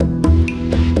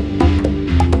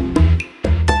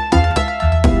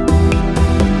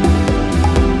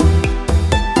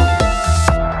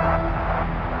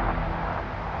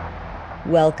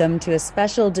Welcome to a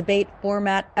special debate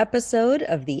format episode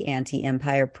of the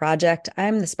Anti-Empire Project.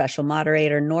 I'm the special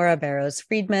moderator, Nora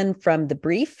Barrows-Friedman from The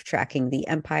Brief, tracking the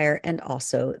empire and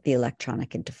also the Electronic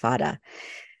Intifada.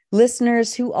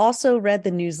 Listeners who also read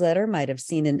the newsletter might have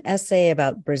seen an essay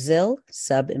about Brazil,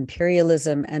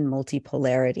 sub-imperialism, and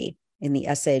multipolarity. In the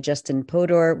essay, Justin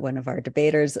Podor, one of our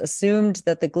debaters, assumed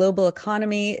that the global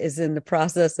economy is in the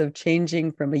process of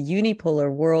changing from a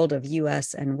unipolar world of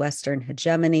US and Western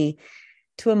hegemony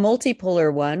to a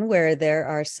multipolar one where there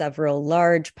are several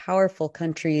large, powerful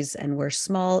countries and where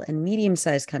small and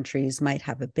medium-sized countries might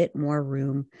have a bit more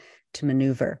room to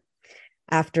maneuver.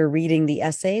 After reading the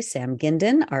essay, Sam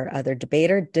Gindin, our other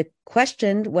debater,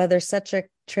 questioned whether such a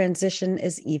transition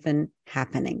is even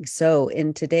happening. So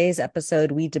in today's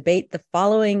episode, we debate the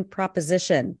following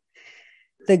proposition.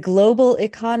 The global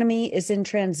economy is in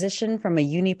transition from a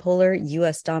unipolar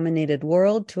US-dominated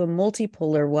world to a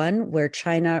multipolar one where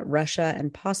China, Russia,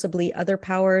 and possibly other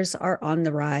powers are on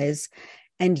the rise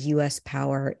and US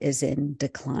power is in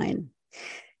decline.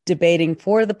 Debating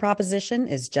for the proposition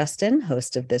is Justin,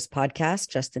 host of this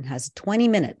podcast. Justin has 20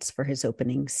 minutes for his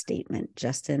opening statement.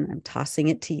 Justin, I'm tossing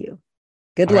it to you.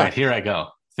 Good luck. All right, here I go.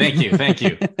 Thank you. Thank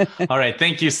you. All right.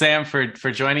 Thank you, Sam, for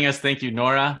joining us. Thank you,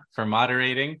 Nora, for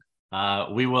moderating.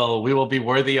 We will be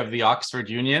worthy of the Oxford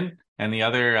Union and the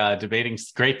other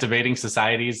great debating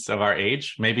societies of our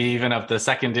age, maybe even of the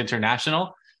Second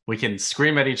International. We can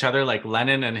scream at each other like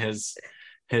Lenin and his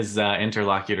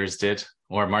interlocutors did,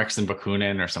 or Marx and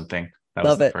Bakunin or something. That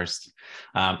was the first.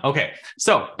 Okay,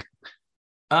 so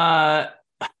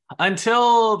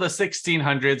until the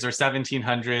 1600s or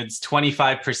 1700s,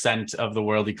 25% of the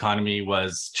world economy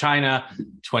was China,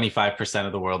 25%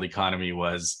 of the world economy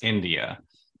was India.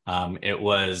 It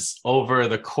was over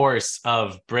the course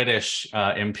of British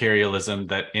imperialism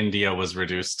that India was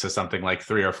reduced to something like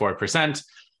 3 or 4%,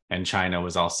 and China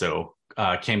was also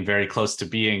came very close to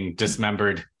being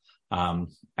dismembered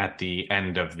at the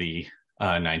end of the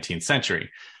 19th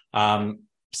century.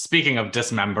 Speaking of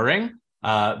dismembering,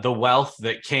 the wealth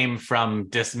that came from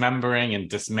dismembering and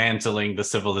dismantling the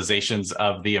civilizations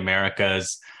of the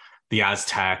Americas, the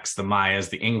Aztecs, the Mayas,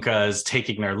 the Incas,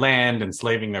 taking their land,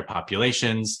 enslaving their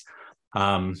populations,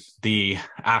 the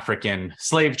African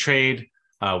slave trade,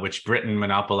 which Britain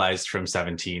monopolized from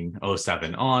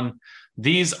 1707 on.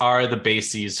 These are the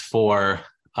bases for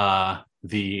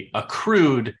the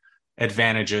accrued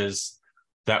advantages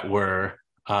that were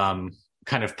kind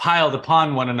of piled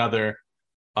upon one another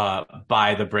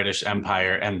by the British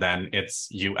Empire and then its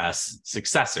US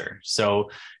successor.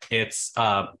 So it's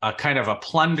a kind of a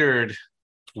plundered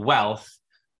wealth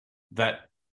that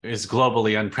is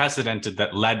globally unprecedented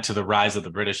that led to the rise of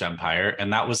the British Empire,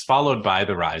 and that was followed by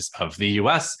the rise of the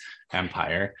US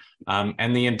Empire.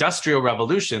 And the Industrial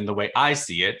Revolution, the way I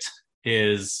see it,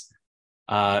 is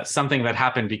something that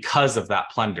happened because of that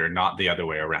plunder, not the other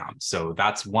way around. So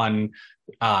that's one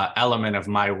element of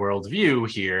my worldview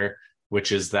here,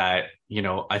 which is that,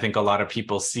 I think a lot of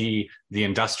people see the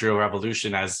Industrial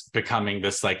Revolution as becoming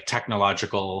this like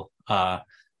technological,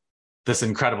 this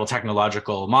incredible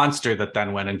technological monster that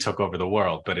then went and took over the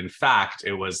world. But in fact,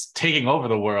 it was taking over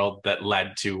the world that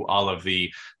led to all of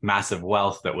the massive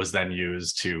wealth that was then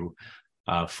used to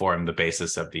form the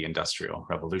basis of the Industrial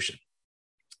Revolution.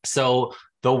 So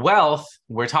the wealth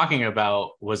we're talking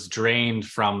about was drained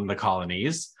from the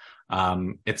colonies.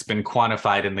 It's been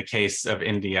quantified in the case of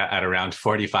India at around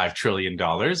 $45 trillion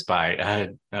by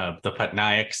the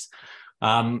Patnaiks.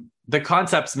 The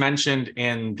concepts mentioned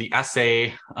in the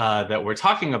essay that we're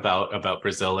talking about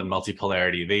Brazil and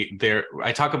multipolarity,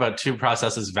 I talk about two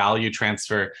processes: value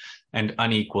transfer and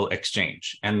unequal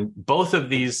exchange. And both of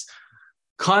these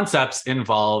concepts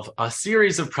involve a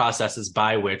series of processes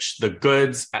by which the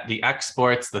goods, the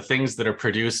exports, the things that are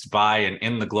produced by and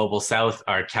in the global south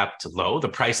are kept low. The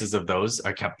prices of those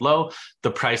are kept low. The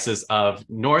prices of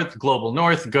global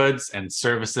north goods and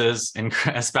services,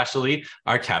 especially,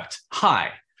 are kept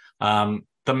high.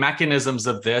 The mechanisms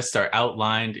of this are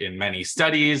outlined in many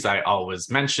studies. I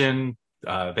always mention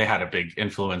they had a big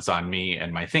influence on me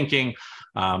and my thinking.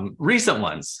 Recent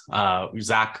ones,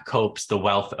 Zach Cope's The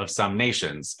Wealth of Some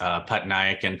Nations,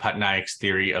 Patnaik and Patnaik's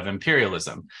Theory of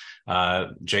Imperialism,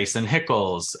 Jason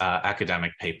Hickel's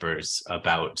academic papers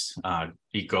about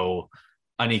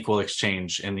unequal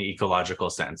exchange in the ecological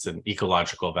sense and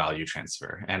ecological value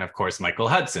transfer. And of course, Michael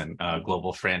Hudson,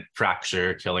 Global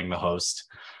Fracture, Killing the Host,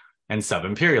 and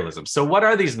Sub-Imperialism. So what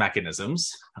are these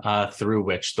mechanisms through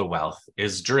which the wealth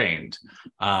is drained?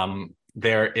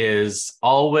 There is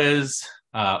always,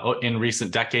 in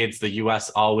recent decades, the US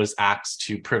always acts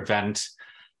to prevent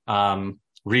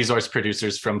resource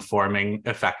producers from forming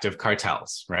effective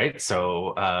cartels, right?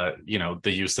 So,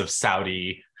 the use of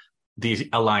the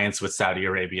alliance with Saudi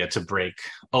Arabia to break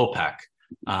OPEC,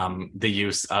 the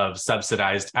use of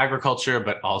subsidized agriculture,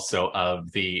 but also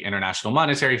of the International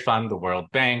Monetary Fund, the World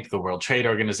Bank, the World Trade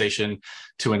Organization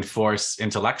to enforce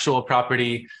intellectual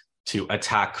property, to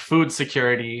attack food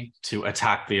security, to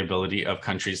attack the ability of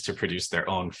countries to produce their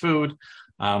own food.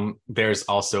 There's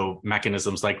also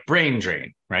mechanisms like brain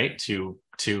drain, right? To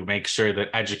make sure that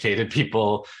educated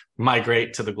people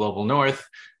migrate to the global north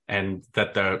and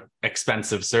that the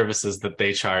expensive services that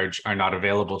they charge are not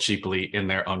available cheaply in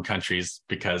their own countries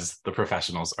because the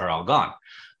professionals are all gone.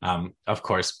 Of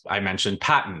course, I mentioned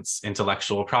patents,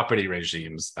 intellectual property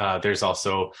regimes. There's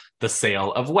also the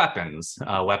sale of weapons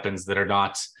that are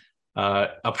not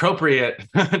appropriate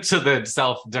to the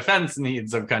self-defense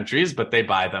needs of countries, but they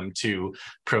buy them to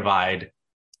provide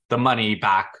the money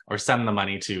back or send the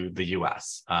money to the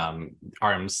US.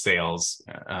 Arms sales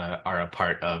are a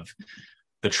part of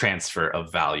the transfer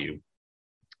of value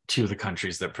to the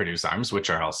countries that produce arms,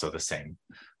 which are also the same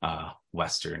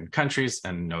Western countries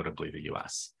and notably the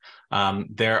US.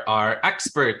 There are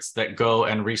experts that go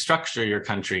and restructure your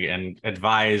country and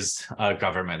advise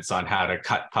governments on how to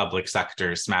cut public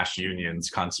sector, smash unions,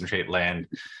 concentrate land,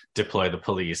 deploy the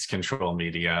police, control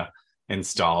media,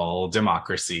 install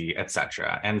democracy,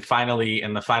 etc. And finally,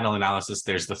 in the final analysis,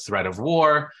 there's the threat of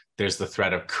war, there's the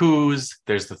threat of coups,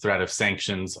 there's the threat of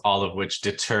sanctions, all of which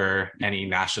deter any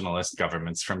nationalist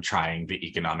governments from trying the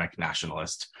economic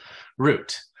nationalist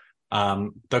route.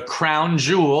 The crown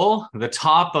jewel, the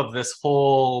top of this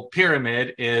whole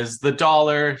pyramid, is the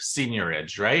dollar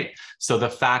seigniorage, right? So the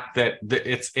fact that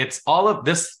it's all of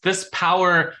this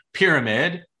power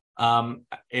pyramid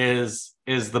is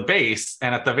the base,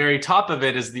 and at the very top of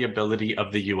it is the ability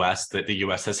of the US that the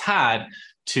US has had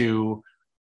to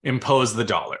impose the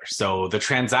dollar. So the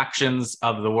transactions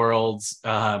of the world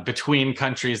between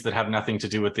countries that have nothing to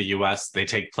do with the US, they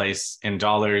take place in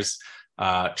dollars.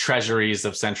 Treasuries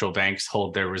of central banks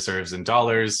hold their reserves in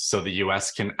dollars, so the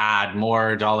US can add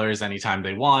more dollars anytime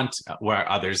they want, where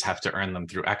others have to earn them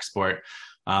through export.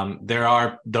 There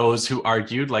are those who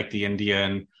argued, like the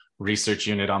Indian Research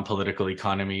Unit on Political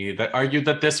Economy, that argued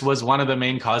that this was one of the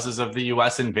main causes of the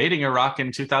US invading Iraq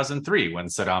in 2003, when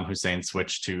Saddam Hussein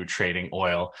switched to trading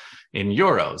oil in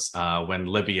euros, when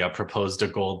Libya proposed a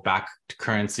gold-backed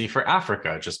currency for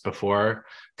Africa just before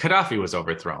Gaddafi was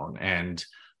overthrown, and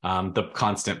the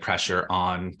constant pressure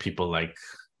on people like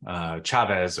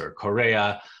Chavez or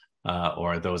Correa,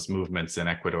 or those movements in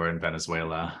Ecuador and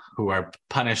Venezuela who are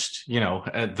punished,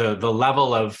 the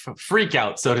level of freak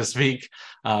out, so to speak,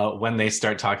 when they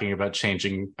start talking about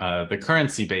changing the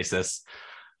currency basis,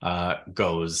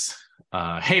 goes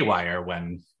haywire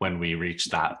when we reach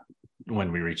that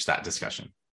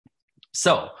discussion.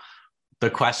 So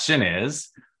the question is,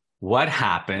 what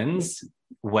happens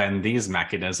when these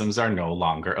mechanisms are no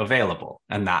longer available?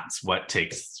 And that's what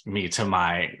takes me to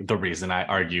the reason I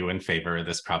argue in favor of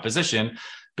this proposition,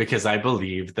 because I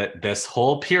believe that this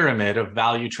whole pyramid of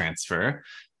value transfer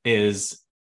is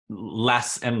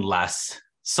less and less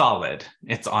solid.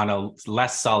 It's on a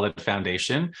less solid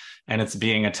foundation, and it's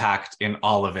being attacked in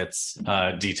all of its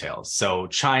details. So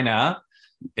China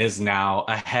is now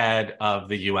ahead of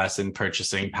the US in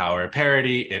purchasing power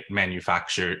parity.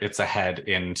 It's ahead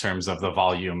in terms of the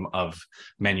volume of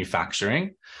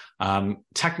manufacturing.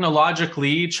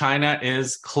 Technologically, China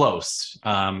is close.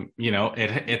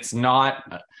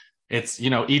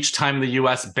 Each time the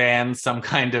US bans some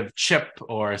kind of chip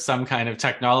or some kind of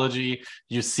technology,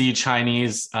 you see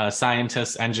Chinese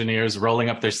scientists, engineers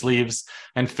rolling up their sleeves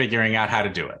and figuring out how to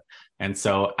do it. And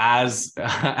so as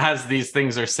these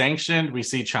things are sanctioned, we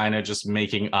see China just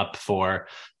making up for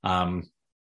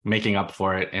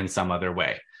it in some other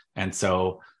way. And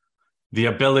so the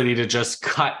ability to just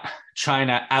cut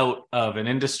China out of an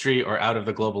industry or out of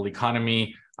the global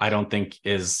economy, I don't think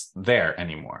is there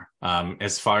anymore.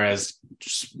 As far as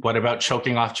what about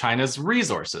choking off China's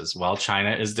resources? Well,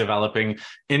 China is developing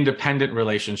independent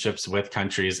relationships with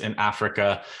countries in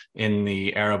Africa, in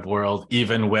the Arab world,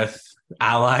 even with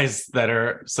allies that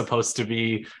are supposed to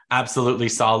be absolutely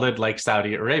solid, like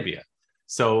Saudi Arabia.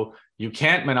 So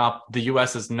the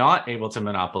US is not able to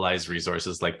monopolize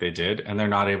resources like they did, and they're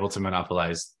not able to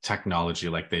monopolize technology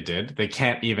like they did. They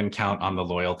can't even count on the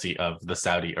loyalty of the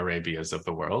Saudi Arabias of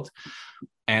the world.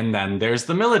 And then there's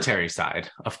the military side.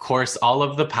 Of course, all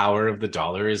of the power of the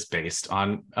dollar is based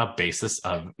on a basis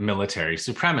of military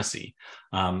supremacy.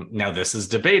 Now, this is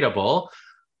debatable.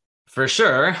 For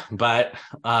sure, but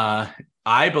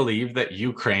I believe that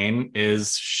Ukraine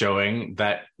is showing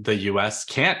that the US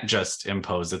can't just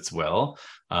impose its will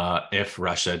if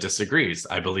Russia disagrees.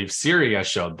 I believe Syria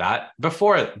showed that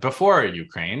before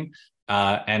Ukraine.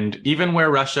 And even where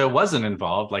Russia wasn't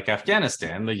involved, like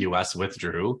Afghanistan, the US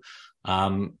withdrew,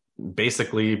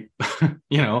 basically,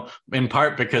 in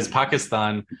part because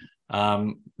Pakistan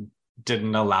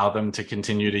didn't allow them to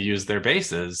continue to use their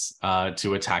bases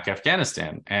to attack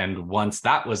Afghanistan. And once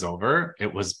that was over,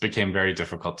 became very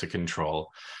difficult to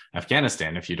control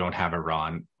Afghanistan if you don't have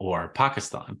Iran or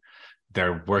Pakistan.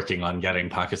 They're working on getting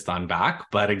Pakistan back,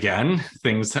 but again,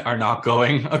 things are not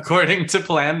going according to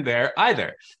plan there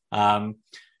either.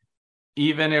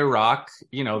 Even Iraq,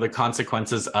 the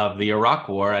consequences of the Iraq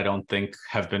war, I don't think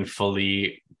have been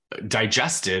fully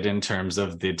digested in terms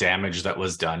of the damage that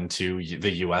was done to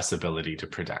the US ability to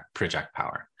project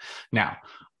power. Now,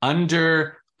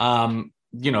 under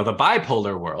the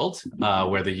bipolar world,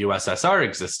 where the USSR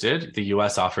existed, the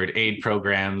US offered aid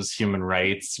programs, human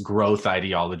rights, growth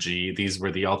ideology. These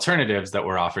were the alternatives that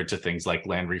were offered to things like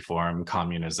land reform,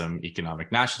 communism,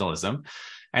 economic nationalism.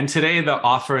 And today, the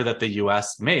offer that the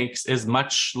US makes is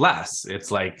much less.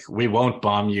 It's like, we won't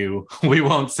bomb you, we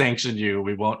won't sanction you,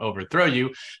 we won't overthrow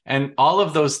you. And all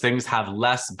of those things have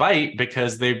less bite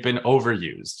because they've been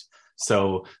overused.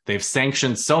 So they've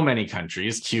sanctioned so many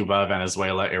countries, Cuba,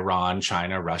 Venezuela, Iran,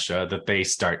 China, Russia, that they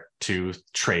start to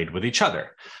trade with each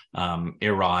other.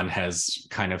 Iran has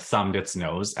kind of thumbed its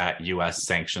nose at US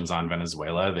sanctions on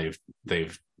Venezuela.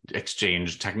 They've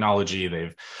exchanged technology,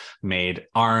 they've made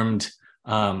armed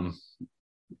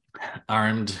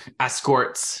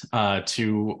escorts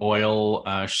to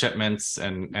oil shipments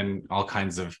and all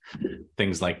kinds of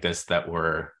things like this that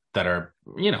are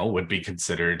would be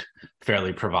considered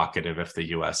fairly provocative if the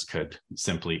US could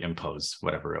simply impose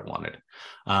whatever it wanted.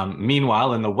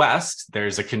 Meanwhile, in the West,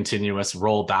 there's a continuous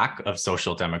rollback of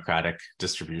social democratic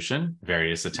distribution,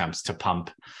 various attempts to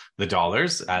pump the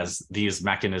dollars as these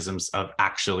mechanisms of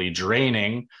actually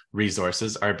draining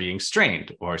resources are being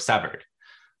strained or severed.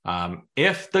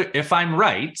 If I'm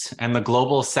right and the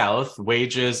global South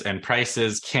wages and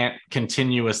prices can't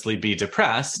continuously be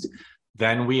depressed,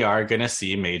 then we are going to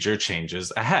see major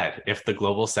changes ahead. If the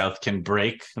global South can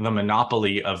break the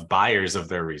monopoly of buyers of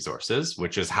their resources,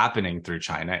 which is happening through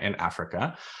China and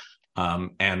Africa,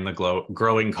 and the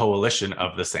growing coalition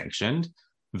of the sanctioned,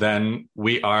 then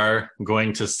we are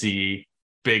going to see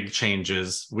big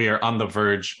changes. We are on the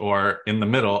verge or in the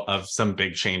middle of some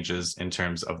big changes in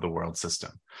terms of the world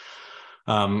system.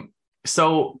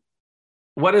 So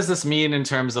what does this mean in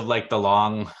terms of like the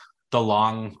long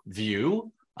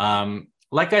view?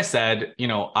 Like I said,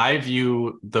 I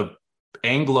view the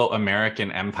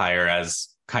Anglo-American empire as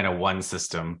kind of one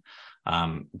system.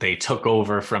 They took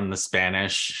over from the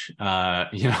Spanish,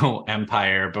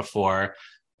 empire before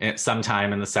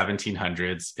sometime in the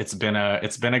 1700s. It's been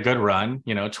a good run,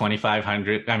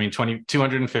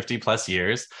 250 plus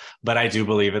years, but I do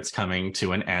believe it's coming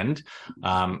to an end.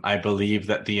 I believe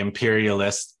that the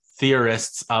imperialist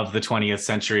theorists of the 20th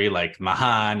century, like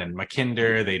Mahan and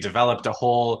Mackinder, they developed a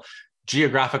whole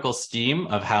geographical scheme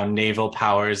of how naval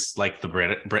powers like the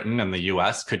Britain and the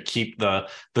US could keep the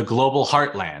global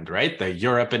heartland, right? The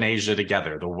Europe and Asia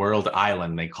together, the world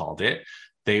island, they called it.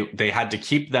 They had to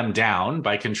keep them down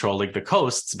by controlling the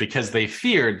coasts because they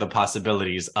feared the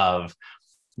possibilities of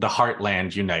the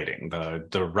heartland uniting,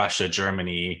 the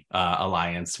Russia-Germany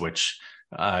alliance, which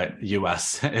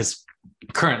US is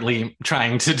currently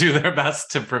trying to do their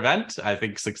best to prevent, I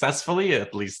think successfully,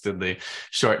 at least in the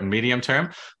short and medium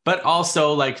term, but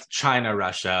also like China,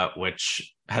 Russia,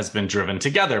 which has been driven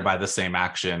together by the same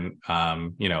action.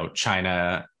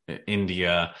 China,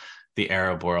 India, the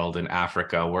Arab world, and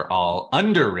Africa were all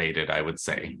underrated, I would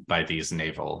say, by these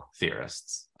naval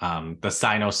theorists. The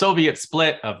Sino-Soviet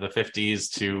split of the 50s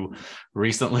to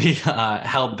recently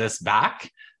held this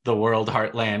back, the world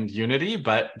heartland unity,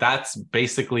 but that's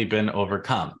basically been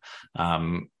overcome.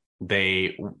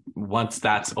 Once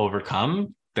that's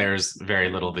overcome, there's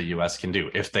very little the US can do.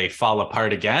 If they fall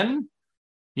apart again,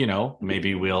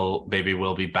 maybe we'll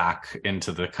be back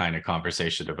into the kind of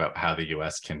conversation about how the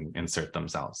US can insert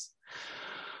themselves.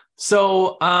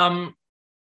 So,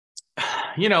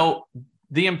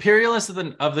 the imperialists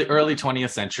of the early 20th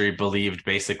century believed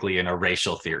basically in a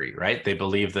racial theory, right? They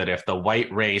believed that if the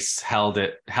white race held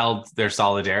their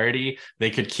solidarity, they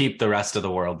could keep the rest of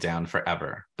the world down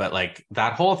forever. But like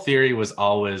that whole theory was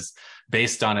always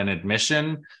based on an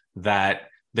admission that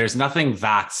there's nothing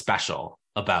that special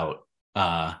about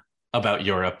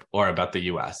Europe or about the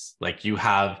US. Like you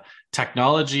have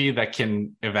technology that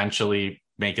can eventually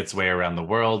make its way around the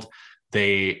world.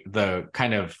 the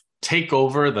kind of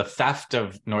takeover, the theft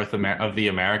of the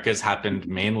Americas happened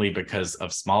mainly because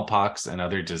of smallpox and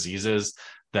other diseases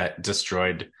that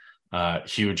destroyed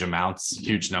huge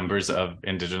numbers of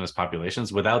indigenous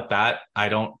populations. Without that, I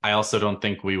also don't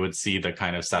think we would see the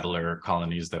kind of settler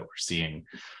colonies that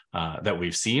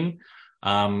we've seen.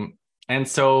 And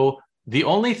so the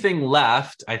only thing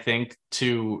left, I think,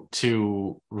 to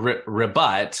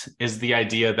rebut is the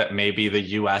idea that maybe the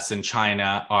U.S. and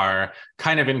China are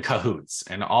kind of in cahoots,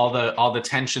 and all the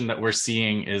tension that we're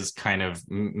seeing is kind of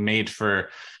made for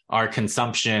our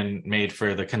consumption, made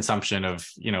for the consumption of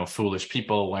foolish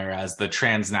people, whereas the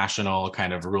transnational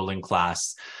kind of ruling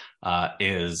class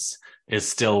is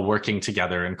still working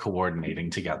together and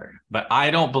coordinating together. But I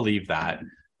don't believe that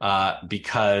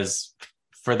because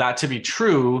for that to be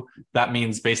true, that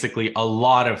means basically a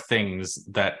lot of things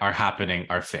that are happening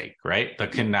are fake, right? The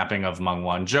kidnapping of Meng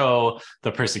Wanzhou,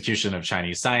 the persecution of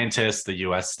Chinese scientists, the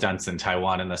US stunts in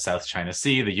Taiwan and the South China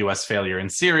Sea, the US failure in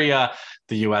Syria.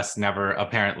 The US never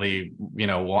apparently,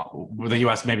 the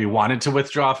US maybe wanted to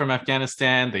withdraw from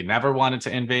Afghanistan. They never wanted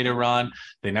to invade Iran.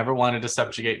 They never wanted to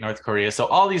subjugate North Korea. So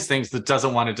all these things that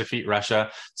doesn't want to defeat Russia.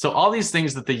 So all these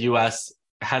things that the US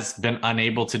has been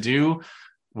unable to do,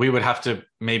 we would have to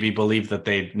maybe believe that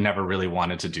they never really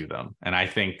wanted to do them. And I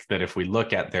think that if we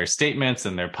look at their statements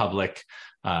and their public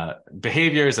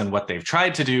behaviors and what they've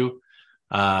tried to do,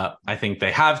 I think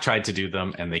they have tried to do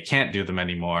them and they can't do them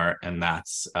anymore. And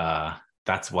that's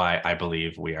why I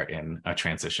believe we are in a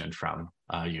transition from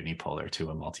a unipolar to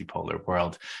a multipolar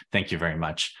world. Thank you very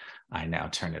much. I now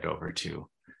turn it over to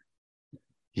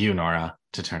you, Nora,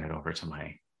 to turn it over to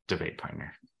my debate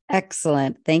partner.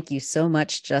 Excellent. Thank you so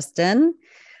much, Justin.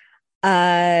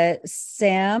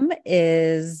 Sam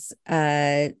is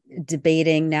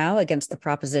debating now against the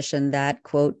proposition that,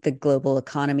 quote, the global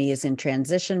economy is in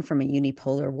transition from a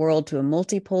unipolar world to a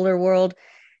multipolar world.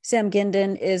 Sam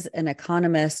Gindin is an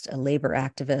economist, a labor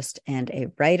activist, and a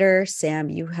writer. Sam,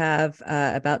 you have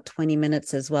about 20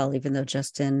 minutes as well, even though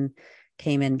Justin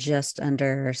came in just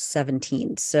under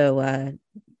 17. So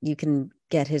you can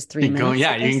get his 3 minutes.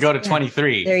 You can go to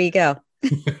 23. There you go.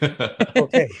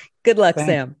 Okay. Good luck, Thanks.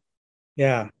 Sam.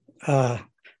 Yeah.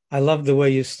 I love the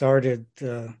way you started,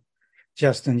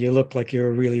 Justin. You look like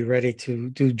you're really ready to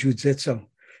do jiu-jitsu.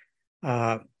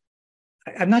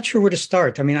 I'm not sure where to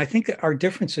start. I mean, I think our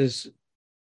differences,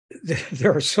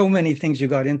 there are so many things you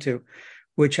got into,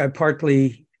 which I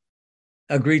partly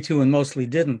agreed to and mostly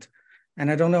didn't. And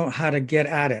I don't know how to get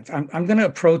at it. I'm going to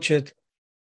approach it.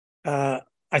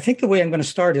 I think the way I'm going to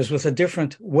start is with a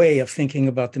different way of thinking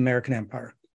about the American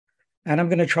empire. And I'm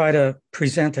going to try to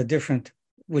present a different,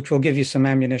 which will give you some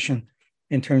ammunition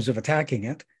in terms of attacking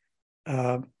it.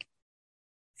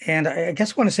 And I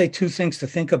guess I want to say two things to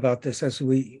think about this as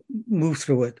we move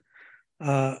through it.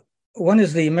 One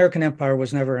is the American empire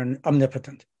was never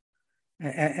omnipotent.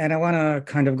 And I want to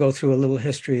kind of go through a little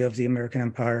history of the American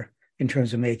empire in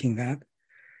terms of making that.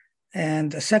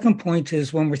 And the second point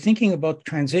is when we're thinking about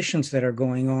transitions that are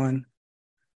going on,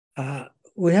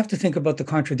 we have to think about the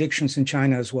contradictions in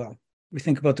China as well. We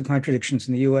think about the contradictions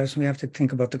in the US, and we have to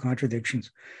think about the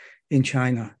contradictions in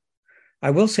China. I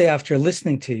will say, after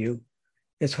listening to you,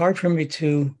 it's hard for me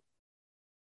to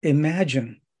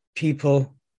imagine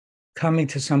people coming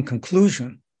to some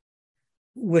conclusion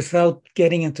without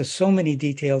getting into so many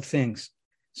detailed things.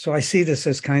 So I see this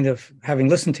as kind of, having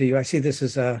listened to you, I see this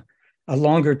as a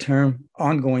longer term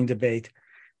ongoing debate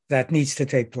that needs to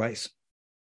take place.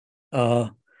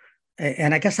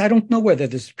 And I guess I don't know whether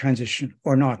there's a transition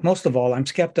or not. Most of all, I'm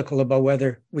skeptical about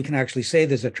whether we can actually say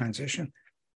there's a transition.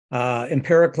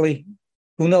 Empirically,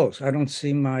 who knows? I don't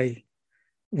see my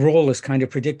role as kind of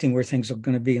predicting where things are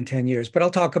going to be in 10 years, but I'll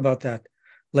talk about that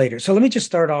later. So let me just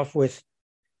start off with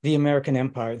the American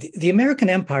Empire. The American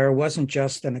Empire wasn't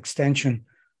just an extension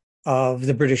of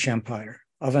the British Empire,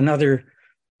 of another,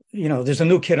 there's a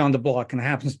new kid on the block and it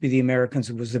happens to be the Americans.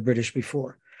 It was the British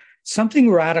before.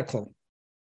 Something radical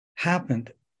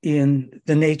happened in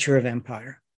the nature of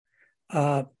empire.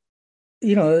 The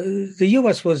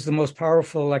US was the most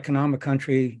powerful economic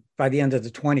country by the end of the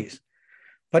 20s,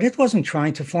 but it wasn't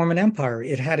trying to form an empire.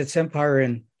 It had its empire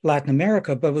in Latin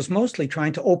America, but was mostly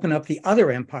trying to open up the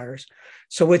other empires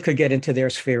so it could get into their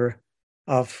sphere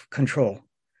of control.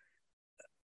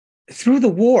 Through the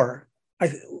war,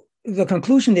 the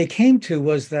conclusion they came to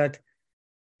was that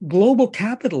global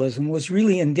capitalism was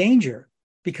really in danger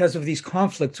because of these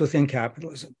conflicts within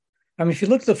capitalism. I mean, if you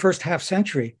look at the first half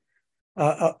century,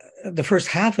 the first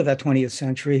half of that 20th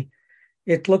century,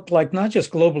 it looked like not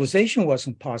just globalization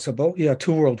wasn't possible, you had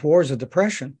two world wars, a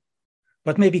depression,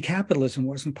 but maybe capitalism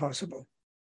wasn't possible.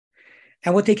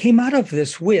 And what they came out of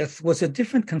this with was a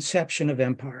different conception of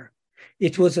empire.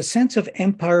 It was a sense of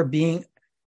empire being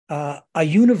a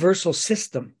universal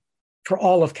system for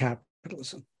all of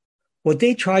capitalism. What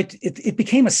they tried, it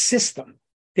became a system.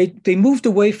 They moved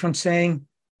away from saying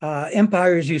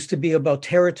empires used to be about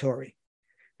territory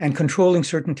and controlling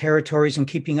certain territories and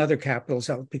keeping other capitals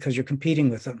out because you're competing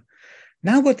with them.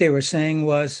 Now what they were saying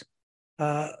was,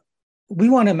 we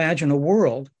want to imagine a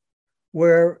world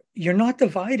where you're not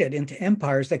divided into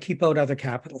empires that keep out other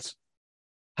capitals.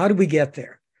 How do we get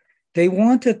there? They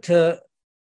wanted to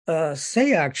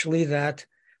say actually that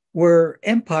where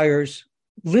empires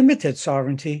limited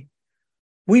sovereignty,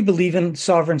 we believe in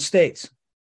sovereign states.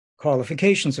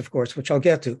 Qualifications, of course, which I'll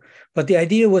get to. But the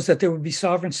idea was that there would be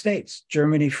sovereign states,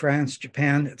 Germany, France,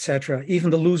 Japan, etc., even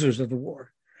the losers of the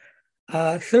war.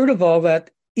 Third of all,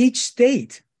 that each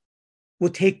state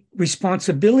would take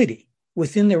responsibility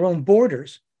within their own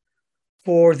borders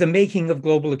for the making of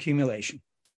global accumulation.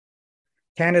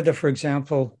 Canada, for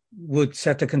example, would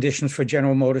set the conditions for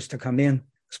General Motors to come in,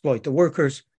 exploit the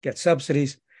workers, get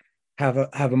subsidies, have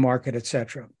a market,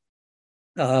 etc.,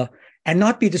 and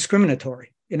not be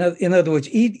discriminatory. In other words,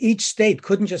 each state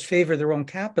couldn't just favor their own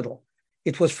capital.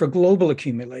 It was for global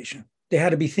accumulation. They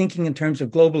had to be thinking in terms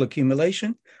of global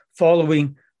accumulation,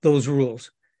 following those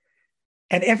rules.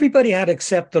 And everybody had to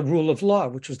accept the rule of law,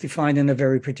 which was defined in a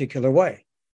very particular way.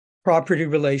 Property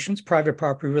relations, private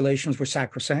property relations were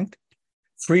sacrosanct.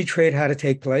 Free trade had to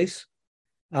take place.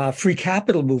 Free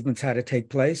capital movements had to take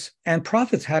place. And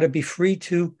profits had to be free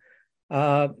to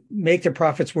make their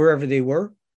profits wherever they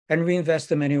were and reinvest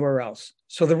them anywhere else.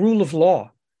 So the rule of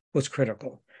law was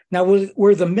critical. Now,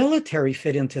 where the military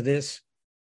fit into this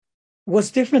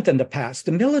was different than the past.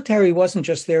 The military wasn't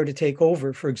just there to take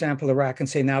over, for example, Iraq and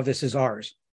say, now this is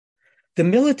ours. The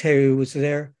military was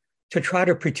there to try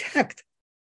to protect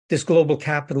this global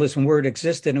capitalism where it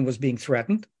existed and was being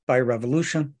threatened by a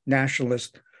revolution,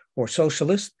 nationalist or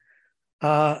socialist,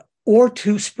 or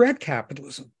to spread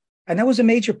capitalism. And that was a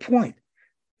major point.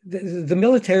 The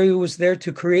military was there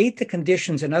to create the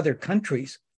conditions in other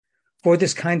countries for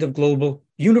this kind of global,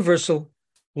 universal,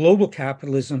 global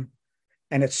capitalism.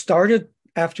 And it started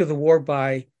after the war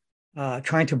by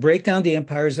trying to break down the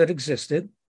empires that existed,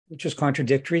 which is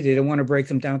contradictory. They didn't want to break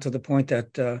them down to the point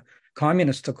that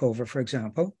communists took over, for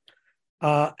example.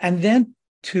 And then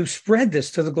to spread this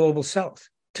to the global south,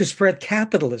 to spread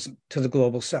capitalism to the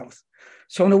global south.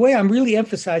 So in a way, I'm really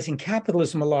emphasizing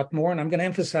capitalism a lot more, and I'm going to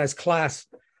emphasize class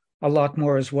a lot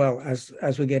more as well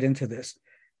as we get into this.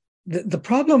 The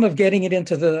problem of getting it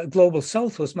into the global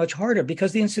south was much harder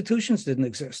because the institutions didn't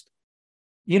exist.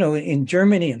 You know, in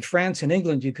Germany and France and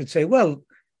England, you could say, well,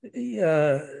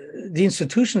 the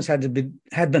institutions had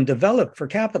been developed for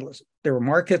capitalism. There were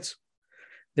markets,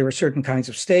 there were certain kinds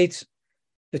of states.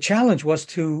 The challenge was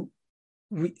to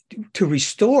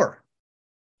restore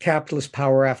capitalist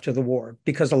power after the war,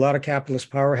 because a lot of capitalist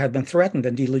power had been threatened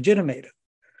and delegitimated.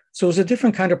 So it was a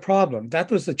different kind of problem.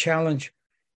 That was the challenge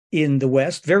in the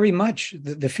West. Very much,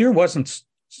 the fear wasn't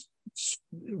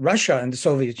Russia and the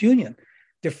Soviet Union.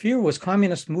 The fear was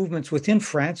communist movements within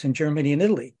France and Germany and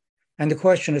Italy. And the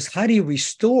question is, how do you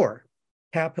restore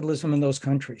capitalism in those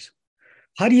countries?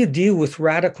 How do you deal with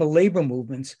radical labor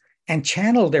movements and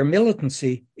channel their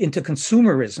militancy into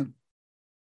consumerism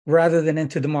rather than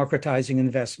into democratizing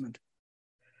investment?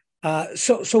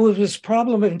 So it was this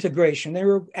problem of integration. They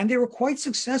were quite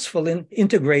successful in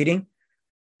integrating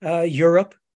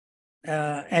Europe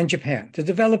and Japan. To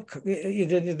develop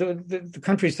the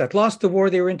countries that lost the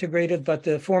war, they were integrated, but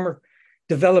the former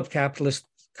developed capitalist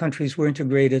countries were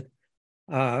integrated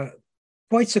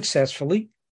quite successfully.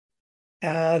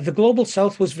 The global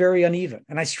south was very uneven,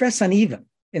 and I stress uneven.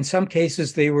 In some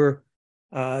cases, they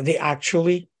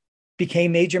actually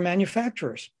became major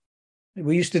manufacturers.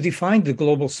 We used to define the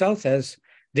global south as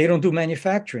they don't do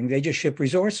manufacturing, they just ship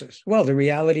resources. Well, the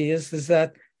reality is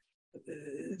that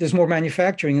there's more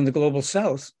manufacturing in the global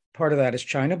south. Part of that is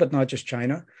China, but not just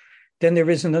China, than there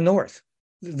is in the north.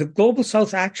 The global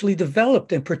south actually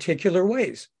developed in particular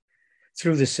ways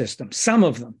through the system, some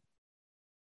of them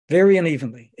very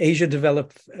unevenly. Asia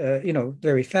developed,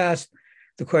 very fast.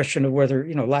 The question of whether,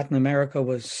 Latin America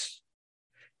was,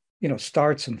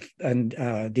 starts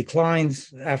and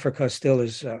declines. Africa still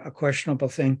is a questionable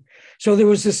thing. So there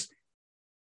was this,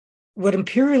 what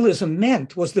imperialism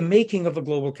meant was the making of a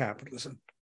global capitalism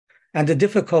and the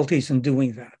difficulties in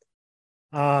doing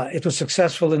that. It was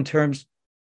successful in terms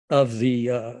of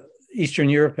the Eastern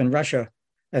Europe and Russia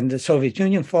and the Soviet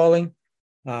Union falling,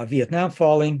 Vietnam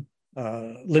falling,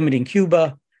 limiting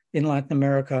Cuba in Latin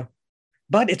America.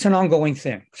 But it's an ongoing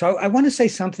thing. So I want to say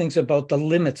some things about the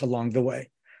limits along the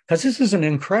way, because this is an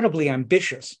incredibly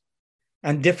ambitious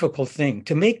and difficult thing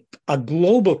to make a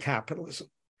global capitalism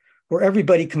where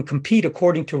everybody can compete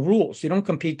according to rules. You don't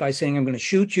compete by saying, I'm going to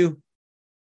shoot you,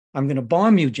 I'm going to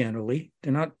bomb you generally.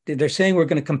 They're saying we're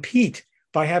going to compete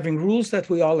by having rules that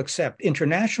we all accept,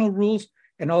 international rules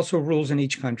and also rules in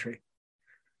each country.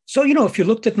 So, if you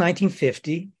looked at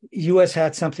 1950, US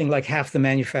had something like half the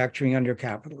manufacturing under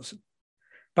capitalism.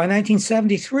 By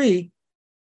 1973,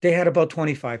 they had about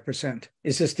 25%.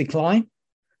 Is this decline?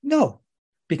 No,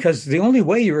 because the only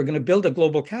way you were going to build a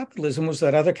global capitalism was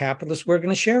that other capitalists were going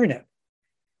to share in it.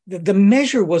 The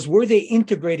measure was, were they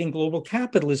integrating global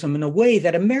capitalism in a way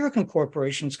that American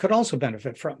corporations could also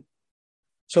benefit from?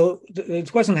 So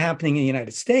it wasn't happening in the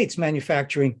United States.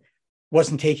 Manufacturing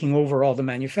wasn't taking over all the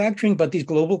manufacturing, but these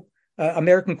global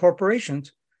American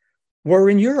corporations were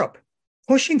in Europe,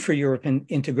 pushing for European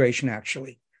integration,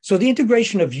 actually. So the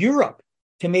integration of Europe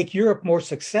to make Europe more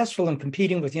successful in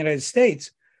competing with the United States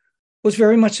was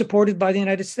very much supported by the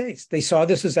United States. They saw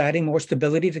this as adding more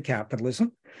stability to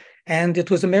capitalism. And it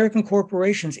was American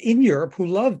corporations in Europe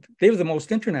they were the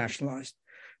most internationalized.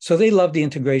 So they loved the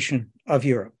integration of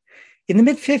Europe. In the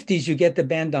mid-50s, you get the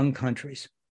Bandung countries.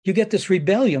 You get this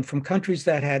rebellion from countries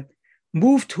that had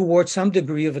moved towards some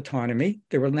degree of autonomy.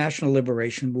 There were national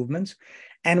liberation movements,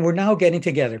 and were now getting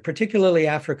together, particularly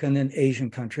African and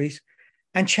Asian countries,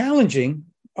 and challenging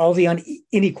all the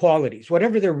inequalities,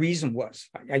 whatever their reason was.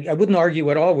 I wouldn't argue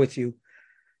at all with you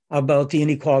about the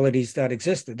inequalities that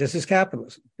existed. This is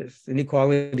capitalism. There's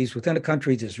inequalities within a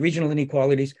country, there's regional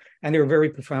inequalities, and there are very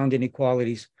profound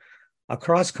inequalities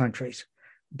across countries.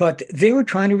 But they were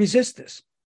trying to resist this.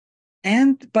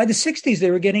 And by the 60s,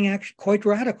 they were getting actually quite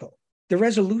radical. The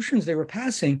resolutions they were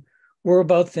passing were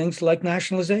about things like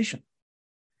nationalization.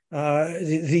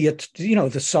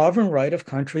 The sovereign right of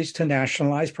countries to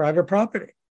nationalize private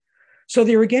property. So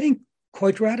they were getting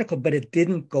quite radical, but it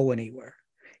didn't go anywhere.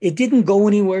 It didn't go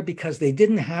anywhere because they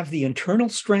didn't have the internal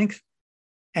strength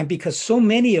and because so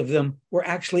many of them were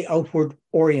actually outward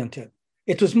oriented.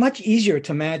 It was much easier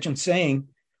to imagine saying,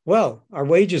 well, our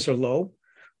wages are low.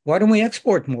 Why don't we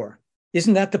export more?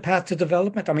 Isn't that the path to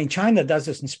development? I mean, China does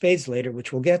this in spades later,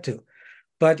 which we'll get to.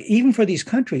 But even for these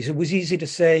countries, it was easy to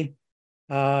say,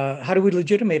 how do we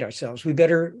legitimate ourselves? We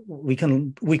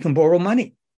can borrow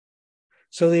money.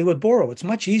 So they would borrow. It's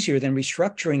much easier than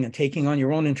restructuring and taking on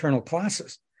your own internal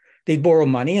classes. They'd borrow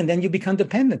money and then you become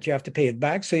dependent. You have to pay it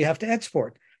back, so you have to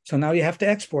export. So now you have to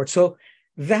export. So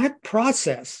that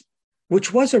process,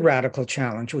 which was a radical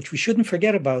challenge, which we shouldn't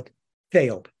forget about,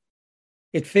 failed.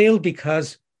 It failed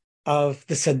because of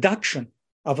the seduction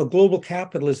of a global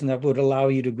capitalism that would allow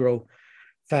you to grow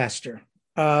faster.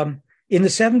 In the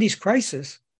 70s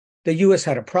crisis, the US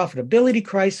had a profitability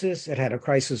crisis. It had a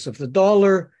crisis of the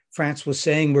dollar. France was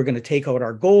saying, we're going to take out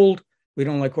our gold. We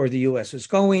don't like where the US is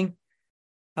going.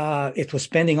 It was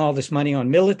spending all this money on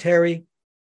military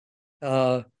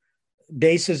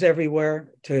bases everywhere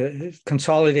to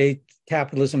consolidate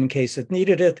capitalism in case it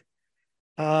needed it.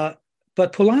 But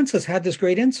Poulantzas had this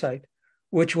great insight,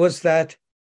 which was that,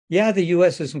 yeah, the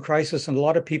US is in crisis and a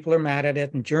lot of people are mad at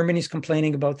it. And Germany's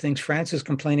complaining about things. France is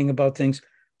complaining about things.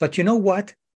 But you know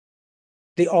what?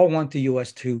 They all want the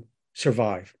US to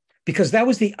survive, because that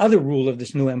was the other rule of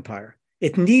this new empire.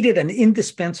 It needed an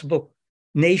indispensable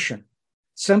nation,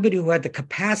 somebody who had the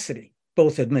capacity,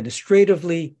 both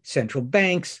administratively, central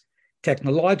banks,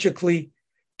 technologically,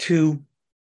 to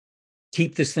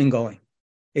keep this thing going.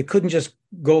 It couldn't just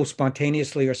go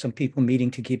spontaneously or some people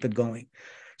meeting to keep it going.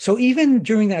 So even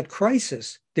during that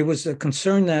crisis, there was a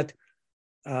concern that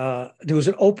there was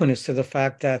an openness to the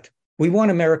fact that we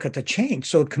want America to change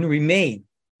so it can remain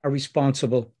a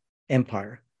responsible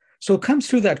empire. So it comes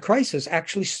through that crisis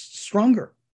actually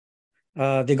stronger.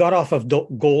 They got off of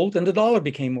gold and the dollar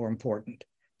became more important.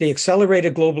 They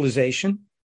accelerated globalization,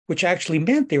 which actually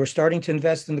meant they were starting to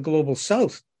invest in the global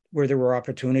south where there were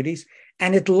opportunities.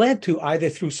 And it led to, either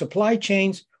through supply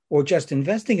chains or just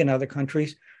investing in other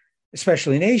countries,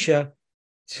 especially in Asia,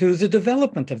 to the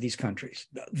development of these countries.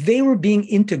 They were being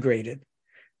integrated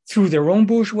through their own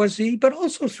bourgeoisie, but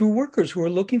also through workers who are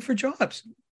looking for jobs,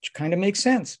 which kind of makes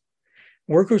sense.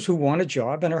 Workers who want a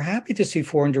job and are happy to see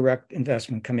foreign direct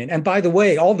investment come in. And by the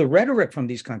way, all the rhetoric from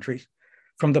these countries,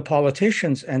 from the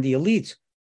politicians and the elites,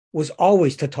 was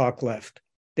always to talk left.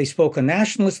 They spoke a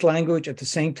nationalist language at the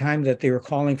same time that they were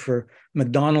calling for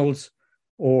McDonald's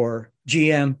or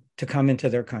GM to come into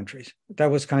their countries. That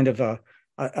was kind of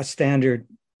a standard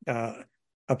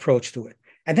approach to it.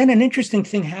 And then an interesting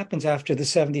thing happens after the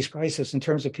 70s crisis in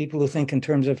terms of people who think in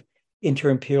terms of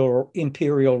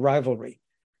imperial rivalry.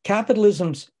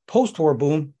 Capitalism's post-war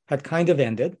boom had kind of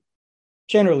ended,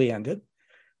 generally ended.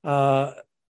 uh,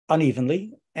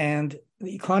 unevenly, and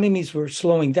the economies were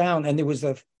slowing down. And there was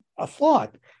a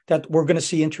thought that we're going to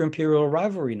see inter-imperial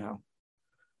rivalry now.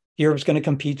 Europe's going to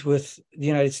compete with the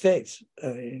United States.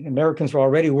 Americans were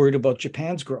already worried about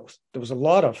Japan's growth. There was a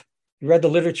lot of, you read the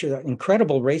literature,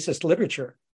 incredible racist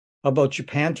literature about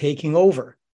Japan taking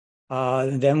over.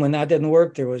 And then when that didn't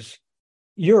work, there was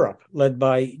Europe led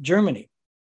by Germany.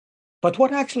 But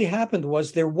what actually happened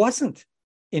was there wasn't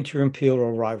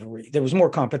inter-imperial rivalry. There was more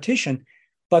competition.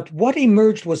 But what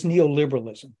emerged was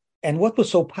neoliberalism. And what was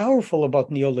so powerful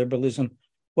about neoliberalism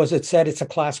was it said it's a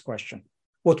class question.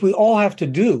 What we all have to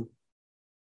do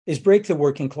is break the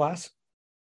working class,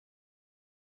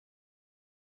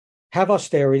 have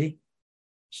austerity,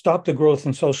 stop the growth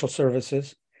in social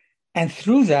services. And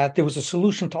through that, there was a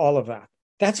solution to all of that.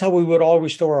 That's how we would all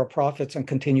restore our profits and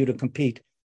continue to compete,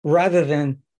 rather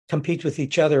than compete with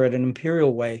each other at an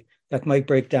imperial way that might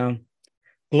break down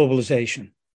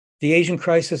globalization. The Asian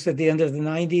crisis at the end of the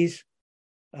 90s,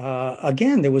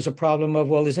 again, there was a problem of,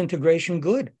 well, is integration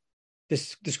good?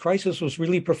 This crisis was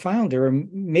really profound. There are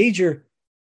major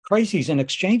crises in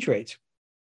exchange rates.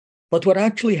 But what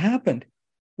actually happened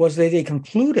was that they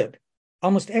concluded,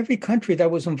 almost every country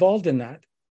that was involved in that,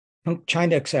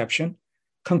 China exception,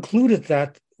 concluded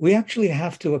that we actually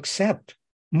have to accept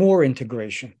more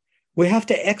integration. We have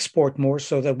to export more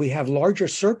so that we have larger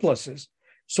surpluses.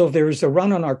 So if there is a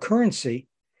run on our currency,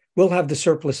 we'll have the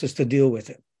surpluses to deal with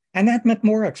it. And that meant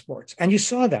more exports. And you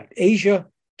saw that. Asia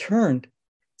turned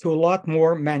to a lot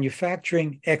more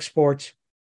manufacturing exports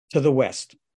to the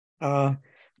West. The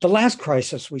last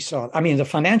crisis we saw, the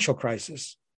financial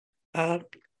crisis,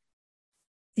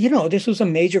 this was a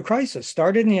major crisis.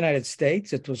 Started in the United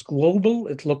States. It was global.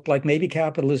 It looked like maybe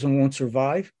capitalism won't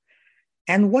survive.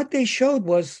 And what they showed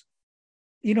was,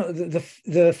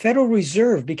 the Federal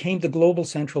Reserve became the global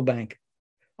central bank.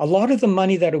 A lot of the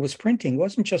money that it was printing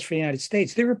wasn't just for the United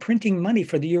States. They were printing money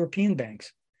for the European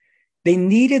banks. They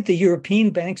needed the European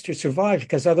banks to survive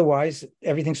because otherwise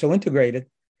everything's so integrated.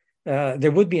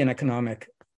 There would be an economic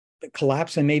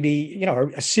collapse and maybe,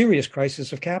 a serious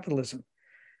crisis of capitalism.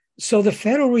 So the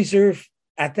Federal Reserve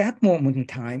at that moment in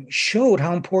time showed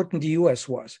how important the US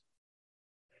was.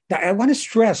 Now, I want to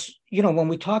stress, when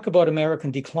we talk about American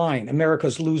decline,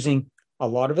 America's losing a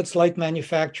lot of its light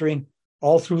manufacturing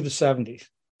all through the 70s.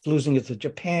 It's losing it to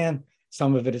Japan.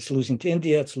 Some of it it's losing to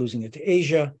India. It's losing it to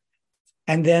Asia.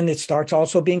 And then it starts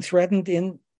also being threatened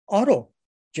in auto.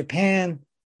 Japan,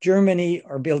 Germany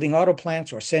are building auto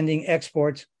plants or sending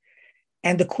exports.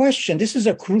 And the question, this is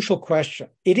a crucial question.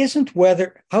 It isn't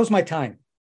whether, how's my time?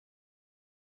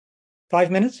 5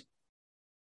 minutes?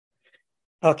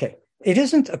 Okay. It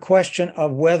isn't a question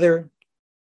of whether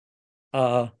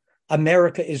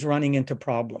America is running into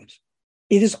problems.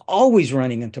 It is always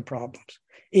running into problems.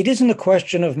 It isn't a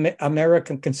question of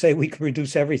America can say we can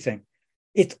reduce everything.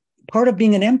 It's part of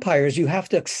being an empire is you have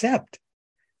to accept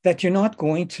that you're not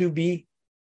going to be,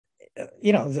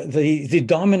 the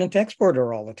dominant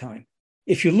exporter all the time.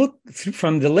 If you look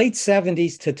from the late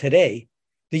 70s to today,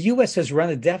 the US has run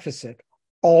a deficit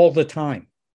all the time.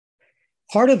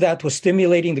 Part of that was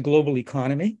stimulating the global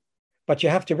economy, but you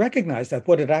have to recognize that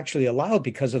what it actually allowed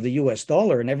because of the US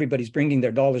dollar, and everybody's bringing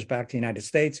their dollars back to the United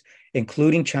States,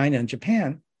 including China and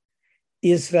Japan,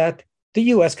 is that the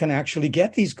US can actually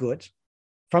get these goods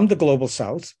from the global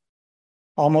South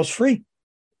almost free.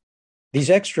 These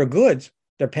extra goods,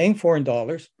 they're paying for in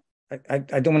dollars. I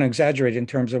don't want to exaggerate in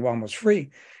terms of almost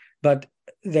free, but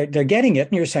they're getting it,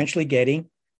 and you're essentially getting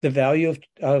the value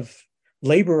of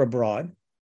labor abroad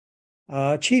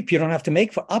cheap. You don't have to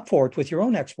make up for it with your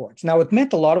own exports. Now, it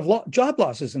meant a lot of job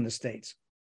losses in the States.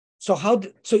 So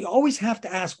you always have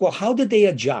to ask, well, how did they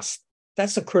adjust?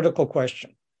 That's a critical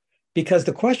question. Because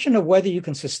the question of whether you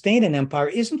can sustain an empire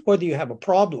isn't whether you have a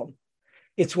problem.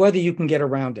 It's whether you can get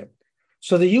around it.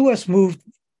 So the US moved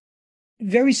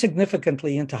very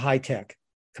significantly into high tech,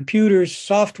 computers,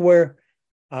 software,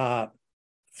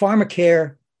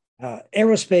 pharmacare,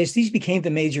 aerospace. These became the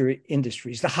major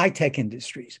industries, the high tech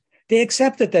industries. They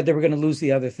accepted that they were going to lose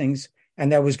the other things,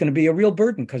 and that was going to be a real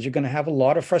burden because you're going to have a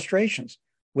lot of frustrations,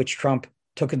 which Trump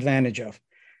took advantage of.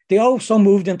 They also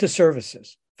moved into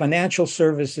services, financial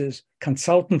services,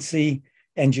 consultancy,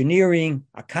 engineering,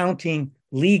 accounting,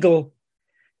 legal.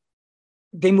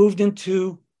 They moved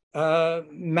into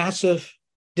massive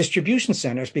distribution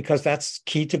centers because that's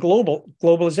key to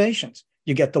globalizations.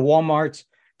 You get the Walmarts,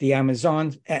 the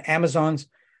Amazons.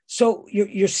 So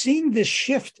you're seeing this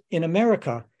shift in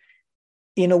America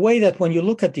in a way that when you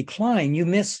look at decline, you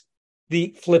miss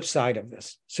the flip side of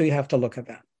this. So you have to look at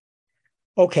that.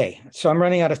 Okay, so I'm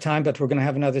running out of time, but we're going to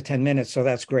have another 10 minutes, so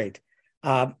that's great.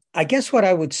 I guess what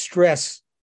I would stress,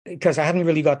 because I haven't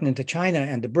really gotten into China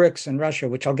and the BRICS and Russia,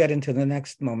 which I'll get into the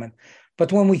next moment.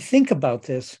 But when we think about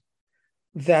this,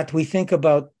 that we think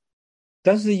about,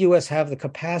 does the US have the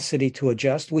capacity to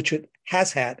adjust, which it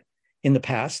has had in the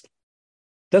past?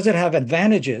 Does it have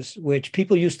advantages, which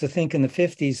people used to think in the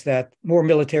 50s that more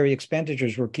military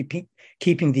expenditures were keeping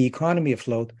the economy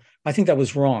afloat? I think that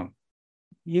was wrong.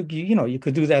 You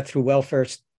could do that through welfare,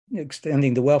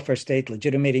 extending the welfare state,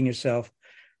 legitimating yourself.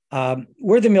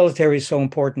 Where the military is so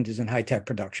important is in high-tech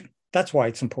production. That's why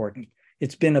it's important.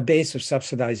 It's been a base of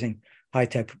subsidizing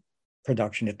high-tech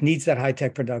production. It needs that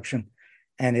high-tech production,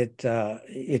 and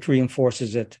it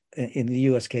reinforces it, in the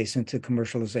U.S. case, into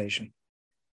commercialization.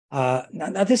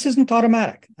 Now, this isn't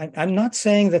automatic. I'm not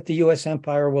saying that the U.S.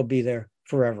 empire will be there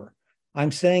forever.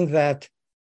 I'm saying that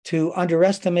to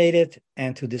underestimate it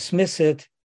and to dismiss it,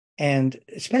 and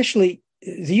especially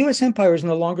the U.S. empire is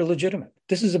no longer legitimate.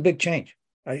 This is a big change.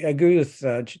 I agree with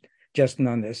Justin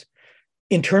on this.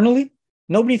 Internally,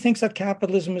 nobody thinks that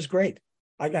capitalism is great.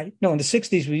 In the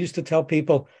 60s, we used to tell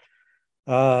people,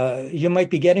 you might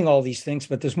be getting all these things,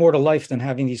 but there's more to life than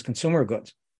having these consumer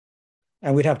goods.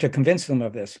 And we'd have to convince them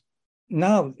of this.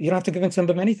 Now, you don't have to convince them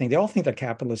of anything. They all think that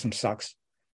capitalism sucks.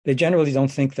 They generally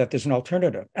don't think that there's an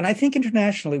alternative. And I think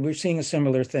internationally, we're seeing a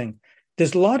similar thing.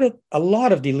 There's a lot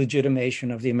of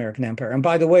delegitimation of the American empire. And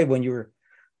by the way, when you're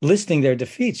listing their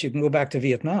defeats, you can go back to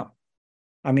Vietnam.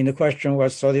 I mean, the question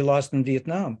was, so they lost in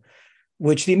Vietnam,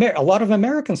 which a lot of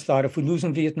Americans thought, if we lose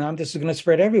in Vietnam, this is going to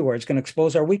spread everywhere. It's going to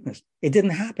expose our weakness. It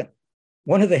didn't happen.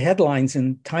 One of the headlines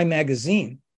in Time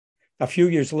magazine a few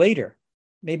years later,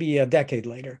 maybe a decade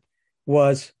later,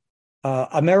 was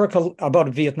about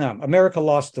Vietnam. America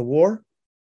lost the war.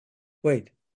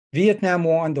 Wait, Vietnam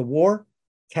won the war.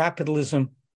 Capitalism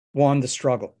won the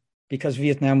struggle, because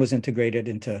Vietnam was integrated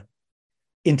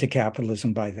into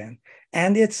capitalism by then.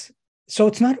 And it's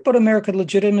not about American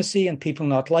legitimacy and people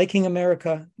not liking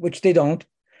America, which they don't.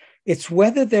 It's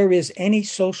whether there is any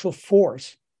social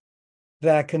force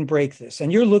that can break this.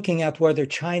 And you're looking at whether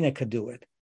China could do it.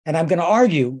 And I'm going to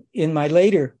argue in my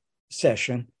later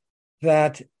session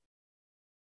that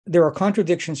there are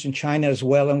contradictions in China as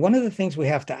well. And one of the things we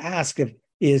have to ask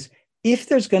is, if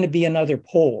there's going to be another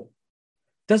pole,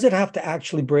 does it have to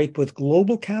actually break with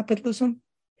global capitalism?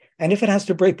 And if it has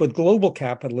to break with global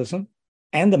capitalism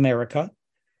and America,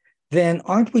 then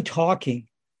aren't we talking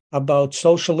about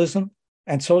socialism,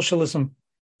 and socialism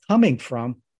coming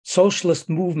from socialist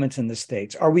movements in the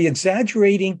States? Are we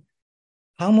exaggerating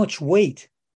how much weight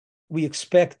we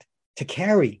expect to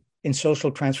carry in social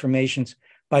transformations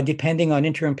by depending on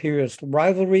inter-imperialist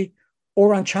rivalry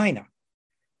or on China?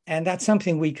 And that's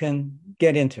something we can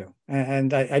get into.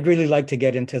 And I'd really like to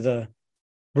get into the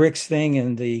BRICS thing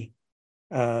and the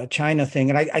China thing.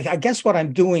 And I guess what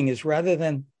I'm doing is, rather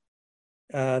than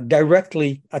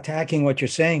directly attacking what you're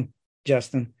saying,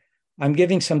 Justin, I'm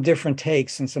giving some different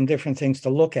takes and some different things to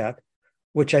look at,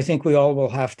 which I think we all will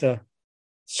have to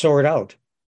sort out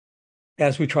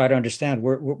as we try to understand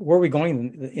where are we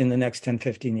going in the next 10,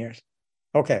 15 years.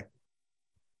 Okay.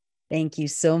 Thank you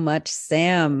so much,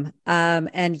 Sam.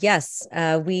 And yes,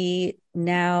 we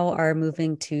now are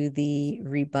moving to the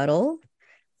rebuttal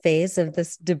phase of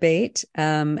this debate.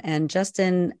 And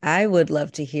Justin, I would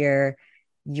love to hear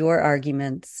your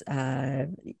arguments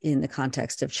in the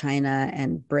context of China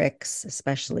and BRICS,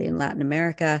 especially in Latin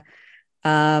America.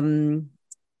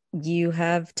 You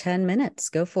have 10 minutes.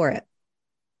 Go for it.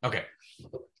 Okay.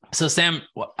 So Sam,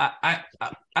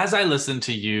 as I listen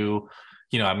to you,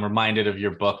 I'm reminded of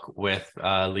your book with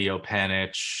Leo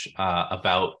Panitch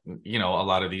about, a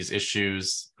lot of these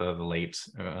issues, the late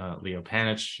Leo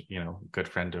Panitch, good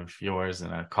friend of yours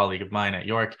and a colleague of mine at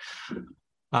York.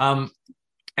 And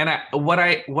what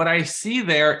I see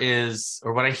there is,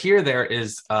 or what I hear there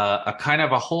is a kind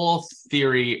of a whole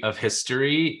theory of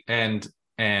history and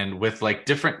with like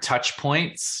different touch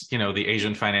points, the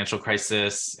Asian financial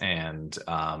crisis and,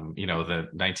 the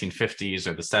 1950s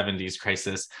or the 70s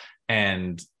crisis.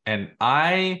 And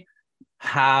I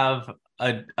have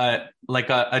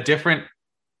a different,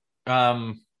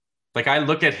 I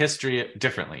look at history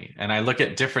differently, and I look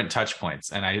at different touch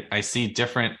points, and I see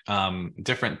different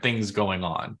things going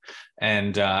on,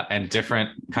 and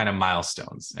different kind of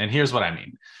milestones. And here's what I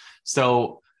mean.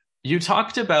 So you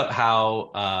talked about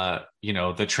how,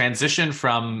 the transition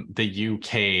from the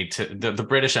UK to the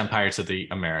British Empire to the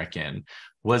American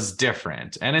was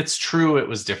different. And it's true, it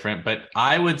was different, but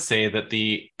I would say that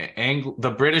the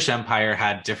British Empire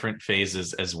had different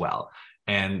phases as well.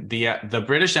 And the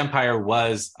British Empire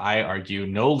was, I argue,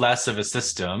 no less of a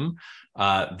system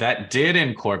that did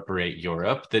incorporate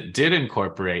Europe, that did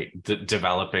incorporate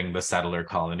developing the settler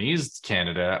colonies,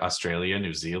 Canada, Australia,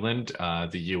 New Zealand,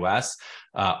 the US,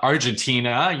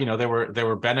 Argentina. There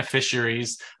were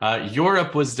beneficiaries.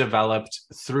 Europe was developed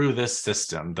through this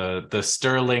system, the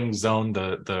Sterling zone,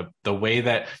 the way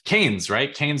that Keynes,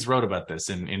 right? Keynes wrote about this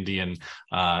in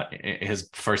his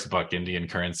first book, Indian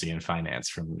Currency and Finance,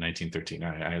 from 1913.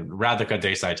 Radhika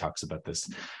Desai talks about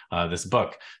this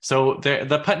book. So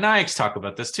the Patnaiks talk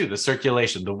about this too, the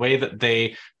circulation, the way that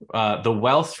the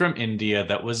wealth from India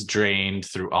that was drained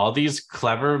through all these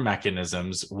clever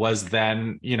mechanisms was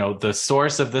then, the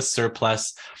source of this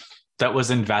surplus that was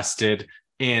invested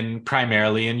in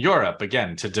primarily in Europe,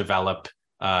 again, to develop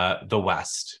the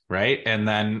West, right? And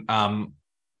then,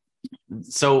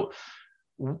 so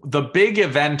the big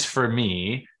event for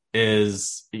me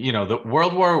is, the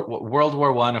World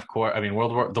War I, of course. I mean,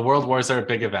 the world wars are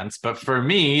big events, but for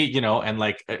me, and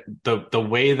like the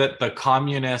way that the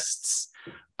communists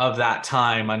of that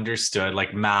time understood,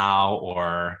 like Mao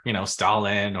or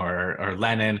Stalin or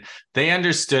Lenin, they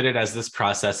understood it as this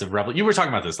process of revolution. You were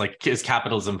talking about this, like, is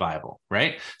capitalism viable,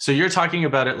 right? So you're talking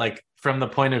about it like from the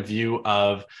point of view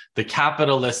of the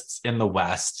capitalists in the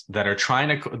West that are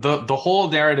trying to, the whole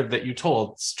narrative that you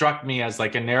told struck me as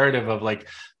like a narrative of like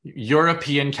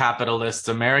European capitalists,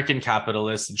 American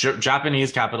capitalists,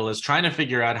 Japanese capitalists trying to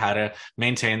figure out how to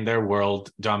maintain their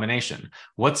world domination.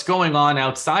 What's going on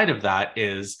outside of that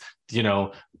is,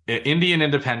 Indian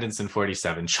independence in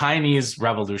 47, Chinese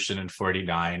revolution in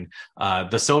 49,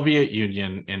 the Soviet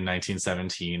Union in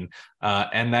 1917,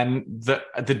 and then the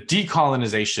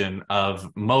decolonization of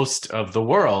most of the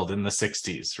world in the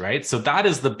 60s, right? So that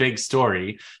is the big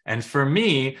story. And for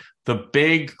me, the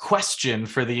big question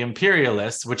for the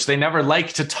imperialists, which they never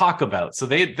like to talk about, so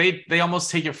they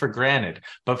almost take it for granted.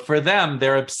 But for them,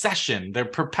 their obsession, their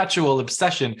perpetual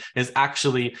obsession, is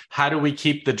actually how do we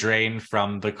keep the drain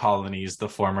from the colonies, the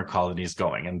former colonies,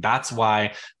 going? And that's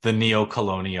why the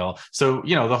neo-colonial. So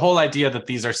the whole idea that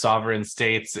these are sovereign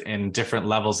states in different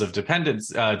levels of dependence,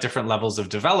 different levels of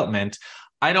development,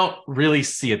 I don't really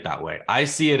see it that way. I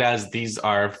see it as these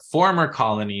are former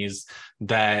colonies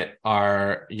that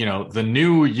are, the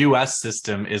new US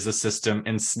system is a system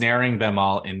ensnaring them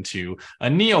all into a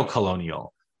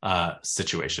neo-colonial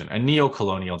situation, a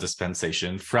neo-colonial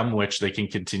dispensation from which they can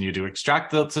continue to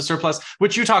extract the surplus,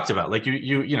 which you talked about. Like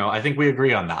I think we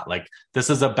agree on that. Like, this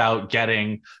is about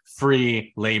getting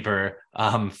free labor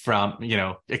from,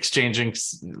 exchanging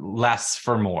less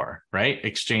for more, right?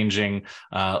 Exchanging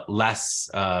less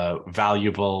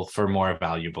valuable for more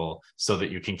valuable, so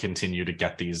that you can continue to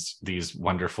get these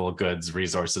wonderful goods,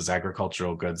 resources,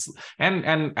 agricultural goods,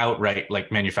 and outright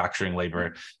like manufacturing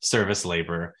labor, service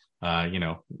labor.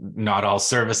 Not all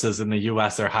services in the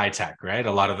US are high tech, right?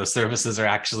 A lot of the services are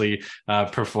actually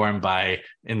performed by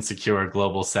insecure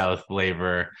global South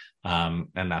labor. And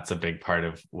that's a big part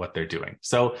of what they're doing.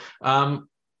 So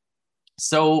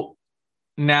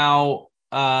now,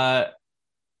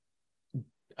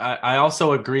 I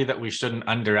also agree that we shouldn't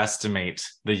underestimate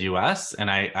the U.S. and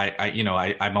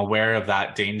I'm aware of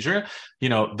that danger.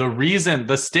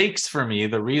 The stakes for me,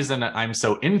 the reason I'm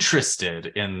so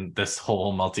interested in this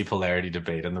whole multipolarity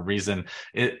debate, and the reason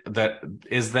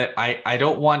that I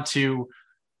don't want to.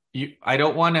 I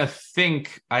don't want to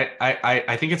think.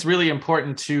 I think it's really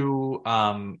important to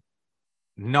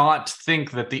not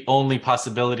think that the only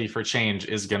possibility for change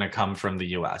is going to come from the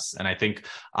U.S. And I think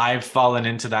I've fallen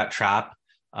into that trap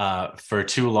for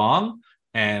too long.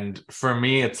 And for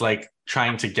me, it's like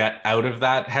trying to get out of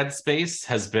that headspace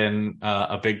has been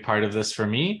a big part of this for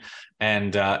me.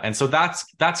 And so that's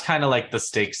kind of like the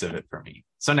stakes of it for me.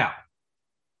 So now,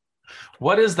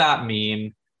 what does that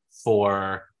mean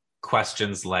for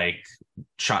questions like,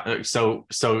 so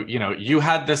you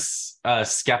had this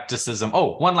skepticism.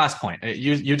 Oh, one last point.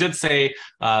 You did say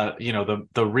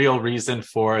the real reason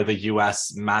for the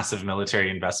U.S. massive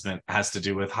military investment has to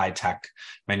do with high tech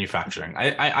manufacturing.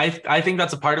 I think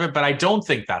that's a part of it, but I don't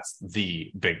think that's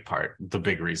the big part, the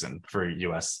big reason for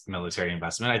U.S. military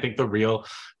investment. I think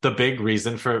the big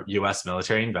reason for U.S.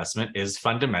 military investment is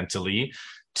fundamentally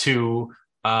to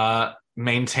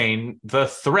maintain the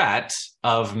threat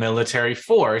of military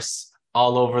force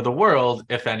all over the world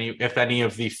if any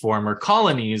of the former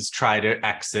colonies try to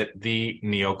exit the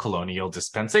neo-colonial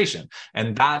dispensation.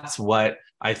 And that's what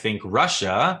I think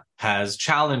Russia has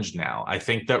challenged now. I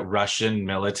think that Russian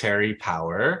military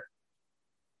power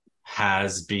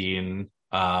has been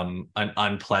an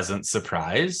unpleasant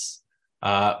surprise.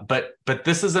 But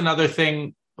this is another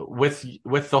thing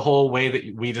with the whole way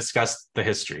that we discussed the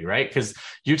history, right? Because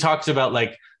you talked about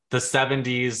like the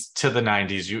 70s to the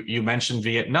 90s. You mentioned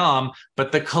Vietnam,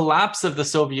 but the collapse of the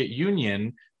Soviet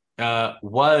Union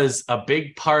was a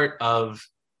big part of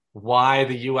why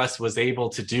the US was able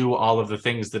to do all of the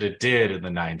things that it did in the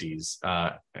 90s,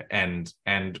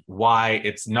 and why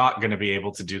it's not going to be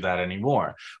able to do that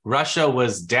anymore. Russia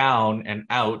was down and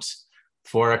out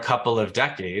for a couple of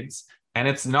decades, and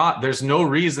there's no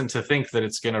reason to think that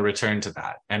it's going to return to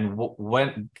that. And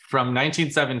when from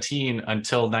 1917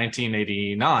 until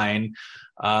 1989,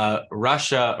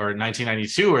 Russia, or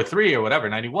 1992 or 3 or whatever,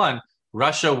 91,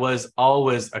 Russia was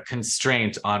always a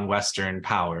constraint on Western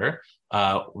power.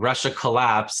 Russia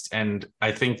collapsed, and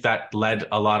I think that led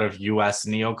a lot of US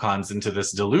neocons into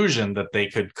this delusion that they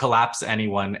could collapse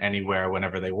anyone, anywhere,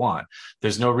 whenever they want.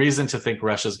 There's no reason to think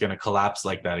Russia's going to collapse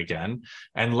like that again.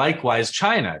 And likewise,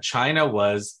 China. China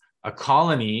was a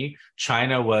colony.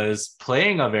 China was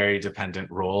playing a very dependent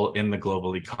role in the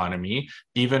global economy,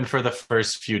 even for the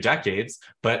first few decades.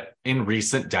 But in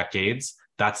recent decades,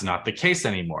 that's not the case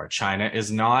anymore. China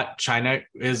is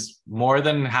more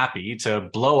than happy to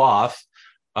blow off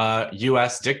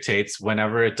US dictates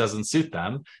whenever it doesn't suit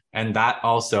them. And that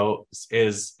also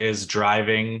is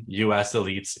driving US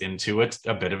elites into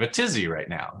a bit of a tizzy right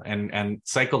now. And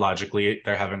psychologically,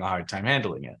 they're having a hard time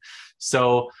handling it.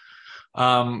 So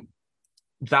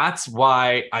that's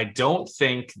why I don't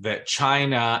think that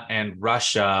China and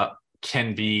Russia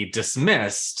can be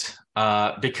dismissed,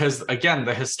 because again,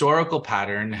 the historical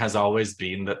pattern has always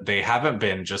been that they haven't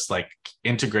been just like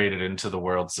integrated into the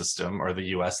world system or the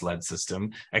US-led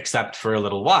system, except for a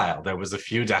little while. There was a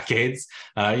few decades,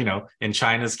 in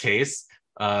China's case,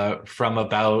 from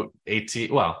about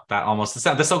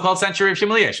the so-called century of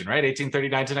humiliation, right?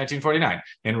 1839 to 1949.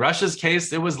 In Russia's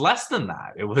case, it was less than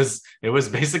that. It was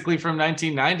basically from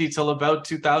 1990 till about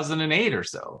 2008 or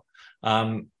so.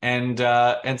 And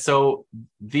so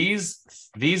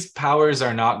these powers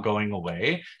are not going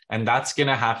away, and that's going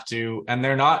to have to, and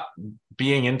they're not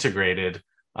being integrated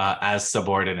as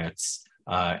subordinates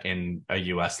in a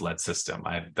US-led system.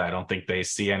 I don't think they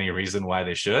see any reason why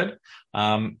they should.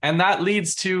 And that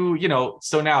leads to,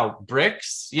 so now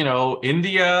BRICS,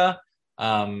 India,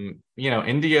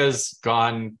 India's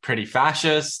gone pretty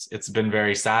fascist. It's been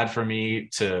very sad for me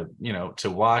to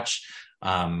watch.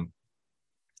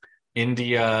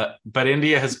 India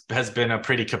has been a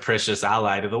pretty capricious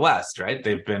ally to the West, right?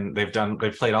 They've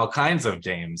played all kinds of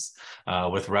games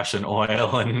with Russian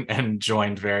oil and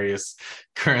joined various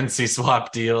currency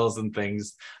swap deals and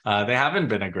things. They haven't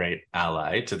been a great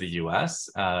ally to the US.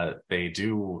 They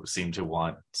do seem to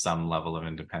want some level of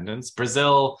independence.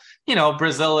 Brazil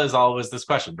is always this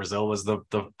question. Brazil was the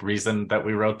reason that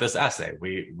we wrote this essay.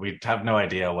 We have no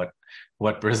idea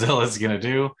what Brazil is going to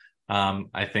do.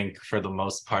 I think for the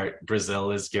most part,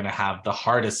 Brazil is going to have the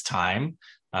hardest time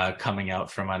coming out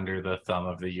from under the thumb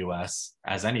of the US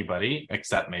as anybody,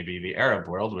 except maybe the Arab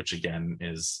world, which again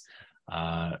is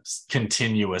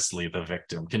continuously the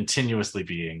victim, continuously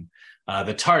being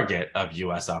the target of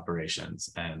US operations.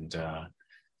 And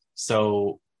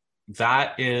so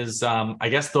that is, I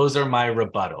guess those are my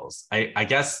rebuttals. I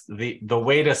guess the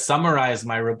way to summarize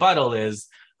my rebuttal is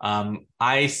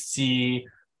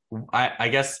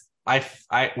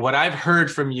what I've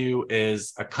heard from you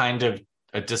is a kind of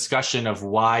a discussion of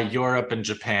why Europe and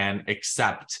Japan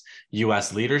accept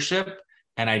US leadership.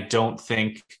 And I don't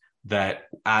think that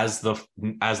as the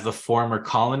former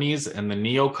colonies and the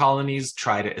neo-colonies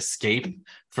try to escape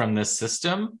from this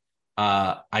system,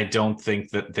 I don't think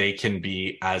that they can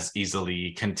be as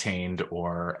easily contained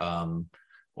or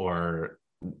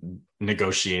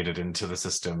negotiated into the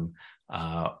system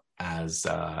as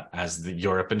the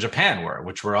Europe and Japan were,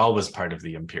 which were always part of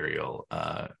the imperial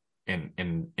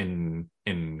in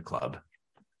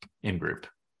group.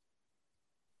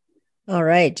 All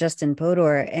right, Justin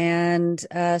Podor and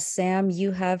Sam,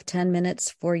 you have 10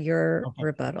 minutes for your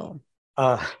rebuttal.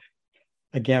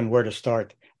 Again, where to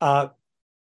start?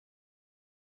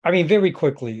 Very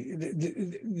quickly,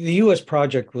 the U.S.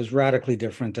 project was radically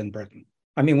different than Britain.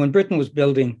 When Britain was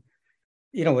building,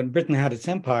 when Britain had its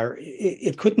empire,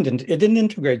 it didn't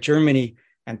integrate Germany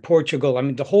and Portugal.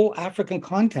 The whole African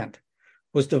continent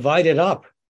was divided up.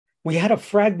 We had a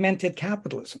fragmented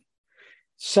capitalism.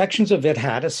 Sections of it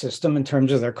had a system in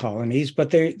terms of their colonies,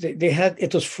 but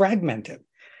it was fragmented.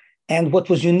 And what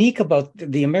was unique about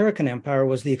the American empire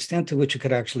was the extent to which it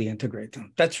could actually integrate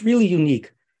them. That's really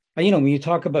unique. When you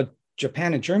talk about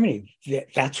Japan and Germany,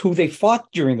 that's who they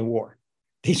fought during the war.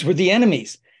 These were the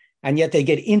enemies, and yet they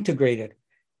get integrated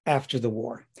after the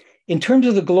war. In terms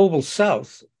of the global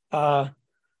South,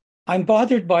 I'm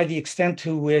bothered by the extent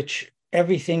to which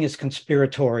everything is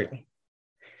conspiratorial.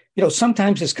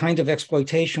 sometimes this kind of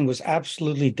exploitation was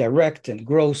absolutely direct and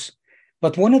gross.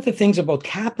 But one of the things about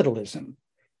capitalism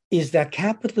is that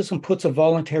capitalism puts a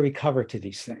voluntary cover to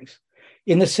these things,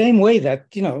 in the same way that,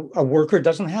 a worker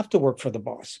doesn't have to work for the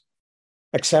boss,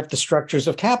 except the structures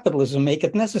of capitalism make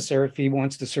it necessary if he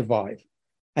wants to survive.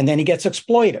 And then he gets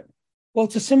exploited. Well,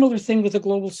 it's a similar thing with the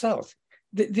global South.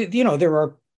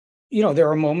 There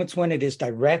are moments when it is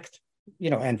direct,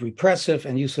 and repressive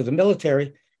and use of the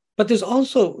military, but there's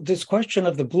also this question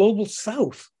of the global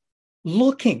South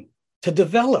looking to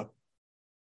develop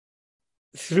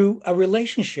through a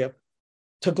relationship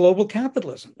to global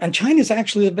capitalism. And China is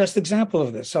actually the best example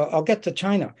of this. So I'll get to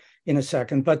China in a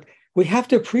second, but we have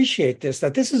to appreciate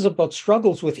that this is about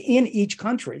struggles within each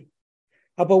country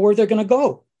about where they're going to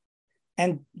go.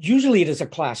 And usually it is a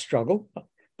class struggle,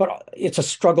 but it's a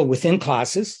struggle within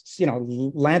classes,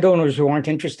 landowners who aren't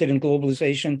interested in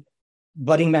globalization,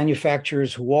 budding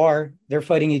manufacturers who are, they're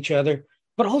fighting each other,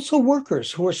 but also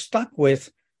workers who are stuck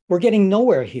with, we're getting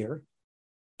nowhere here.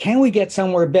 Can we get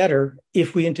somewhere better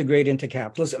if we integrate into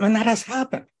capitalism? And that has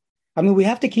happened. I mean, we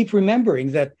have to keep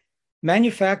remembering that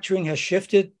manufacturing has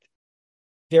shifted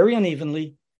very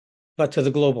unevenly, but to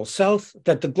the global South,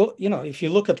 that if you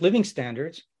look at living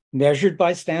standards measured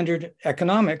by standard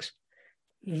economics,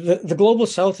 the global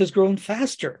South has grown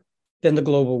faster than the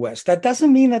global West. That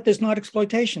doesn't mean that there's not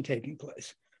exploitation taking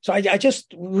place. So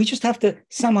we just have to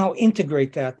somehow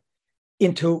integrate that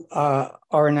into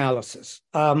our analysis.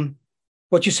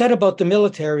 What you said about the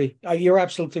military, you're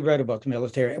absolutely right about the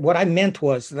military. What I meant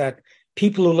was that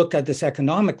people who looked at this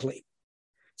economically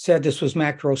said this was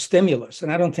macro stimulus,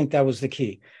 and I don't think that was the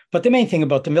key. But the main thing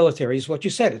about the military is what you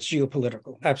said, it's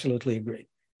geopolitical. Absolutely agree.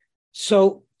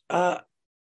 So a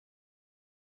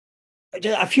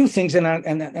few things, and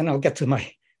I'll get to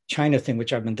my China thing,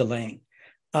 which I've been delaying.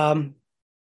 I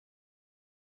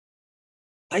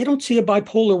don't see a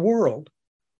bipolar world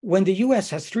when the US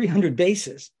has 300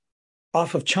 bases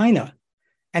off of China,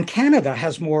 and Canada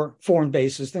has more foreign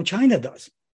bases than China does.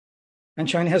 And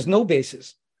China has no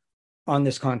bases on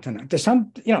this continent. There's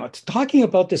some, talking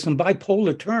about this in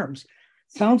bipolar terms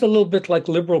sounds a little bit like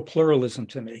liberal pluralism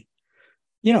to me.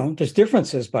 There's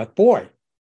differences, but boy,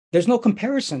 there's no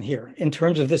comparison here in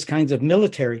terms of this kinds of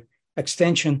military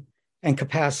extension and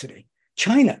capacity.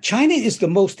 China is the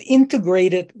most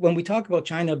integrated, when we talk about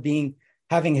China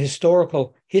having a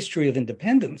historical history of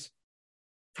independence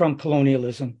from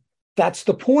colonialism, that's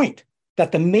the point,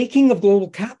 that the making of global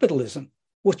capitalism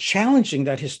was challenging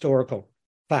that historical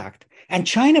fact. And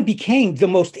China became the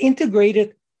most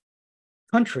integrated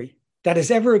country that has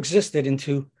ever existed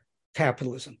into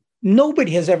capitalism.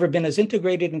 Nobody has ever been as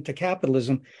integrated into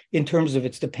capitalism in terms of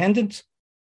its dependence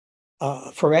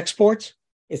for exports,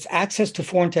 its access to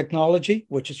foreign technology,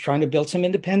 which it's trying to build some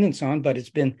independence on, but it's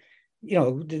been,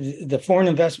 the foreign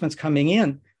investments coming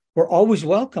in were always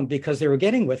welcome because they were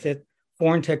getting with it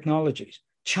foreign technologies.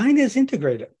 China is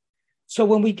integrated. So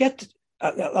when we get,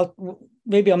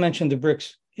 maybe I'll mention the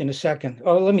BRICS in a second.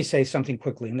 Oh, let me say something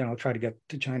quickly, and then I'll try to get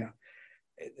to China.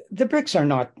 The BRICS are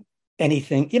not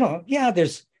anything,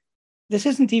 this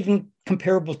isn't even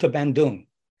comparable to Bandung.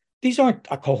 These aren't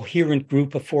a coherent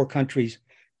group of 4 countries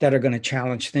that are going to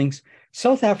challenge things.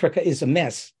 South Africa is a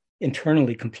mess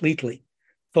internally, completely,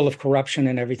 full of corruption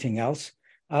and everything else.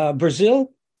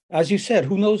 Brazil, as you said,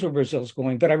 who knows where Brazil's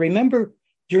going? But I remember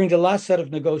during the last set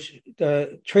of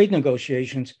trade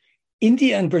negotiations,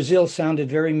 India and Brazil sounded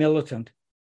very militant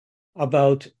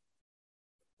about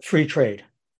free trade.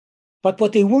 But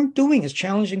what they weren't doing is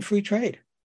challenging free trade.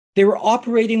 They were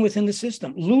operating within the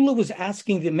system. Lula was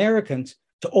asking the Americans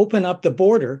to open up the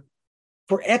border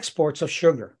for exports of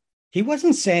sugar. He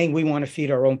wasn't saying we want to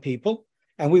feed our own people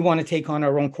and we want to take on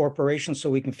our own corporations so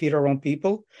we can feed our own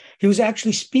people. He was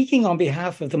actually speaking on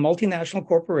behalf of the multinational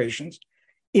corporations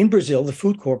in Brazil, the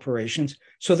food corporations,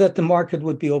 so that the market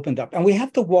would be opened up. And we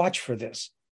have to watch for this.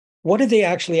 What are they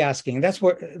actually asking? And that's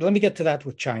where, let me get to that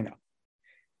with China.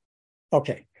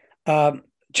 Okay.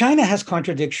 China has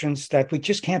contradictions that we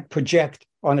just can't project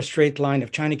on a straight line.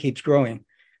 If China keeps growing,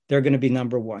 they're going to be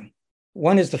number one.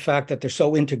 One is the fact that they're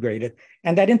so integrated,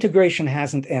 and that integration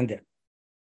hasn't ended.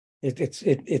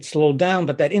 It's slowed down,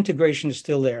 but that integration is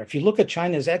still there. If you look at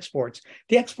China's exports,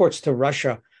 the exports to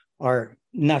Russia are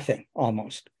nothing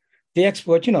almost. The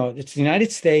export, it's the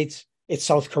United States, it's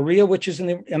South Korea, which is in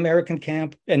the American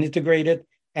camp and integrated,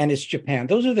 and it's Japan.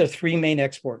 Those are their 3 main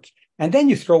exports. And then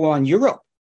you throw on Europe.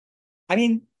 I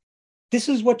mean, this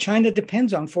is what China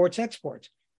depends on for its exports.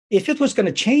 If it was going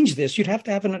to change this, you'd have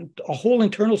to have a whole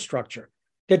internal structure.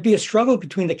 There'd be a struggle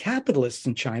between the capitalists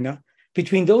in China,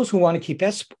 between those who want to keep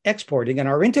exporting and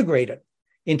are integrated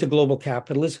into global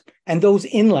capitalism, and those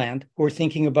inland who are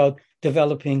thinking about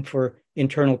developing for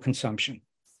internal consumption.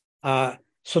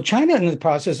 So China in the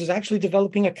process is actually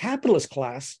developing a capitalist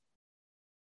class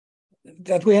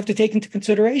that we have to take into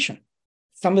consideration.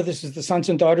 Some of this is the sons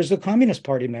and daughters of the Communist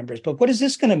Party members. But what is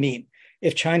this going to mean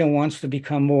if China wants to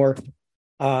become more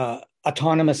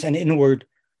autonomous and inward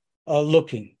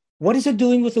looking? What is it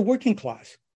doing with the working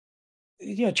class?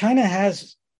 China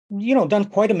has, done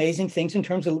quite amazing things in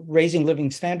terms of raising living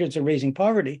standards and raising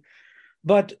poverty.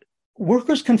 But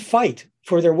workers can fight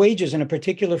for their wages in a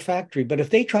particular factory. But if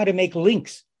they try to make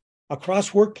links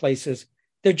across workplaces,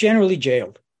 they're generally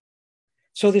jailed.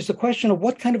 So there's the question of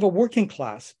what kind of a working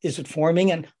class is it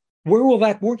forming, and where will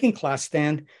that working class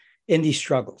stand in these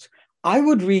struggles? I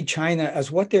would read China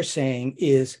as what they're saying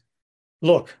is,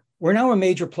 look, we're now a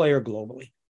major player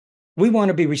globally. We want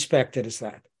to be respected as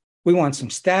that. We want some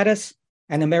status,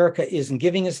 and America isn't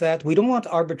giving us that. We don't want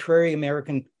arbitrary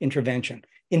American intervention.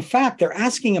 In fact, they're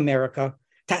asking America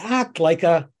to act like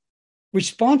a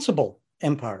responsible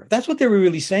empire. That's what they were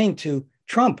really saying to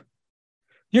Trump.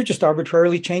 You're just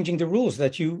arbitrarily changing the rules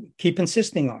that you keep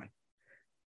insisting on.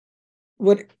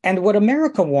 What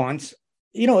America wants,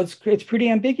 it's pretty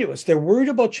ambiguous. They're worried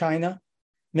about China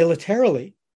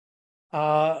militarily,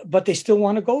 but they still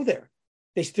want to go there.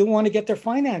 They still want to get their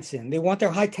finance in. They want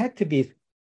their high tech to be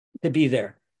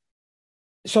there.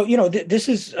 So, this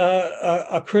is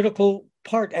a critical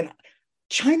part. And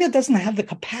China doesn't have the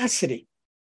capacity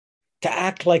to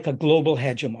act like a global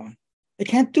hegemon. It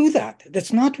can't do that.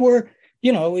 That's not where,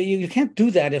 you can't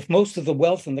do that if most of the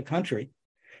wealth in the country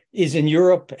is in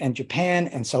Europe and Japan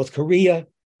and South Korea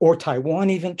or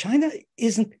Taiwan even. China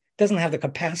doesn't have the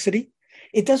capacity.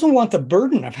 It doesn't want the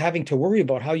burden of having to worry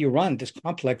about how you run this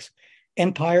complex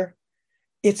empire.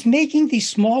 It's making these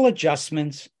small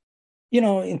adjustments,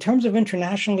 in terms of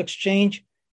international exchange.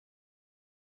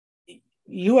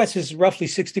 US is roughly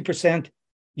 60%.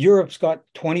 Europe's got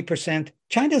 20%.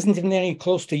 China isn't even any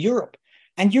close to Europe.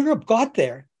 And Europe got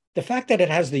there. The fact that it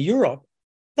has the euro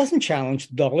doesn't challenge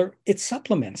the dollar. It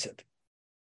supplements it.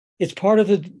 It's part of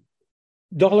the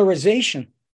dollarization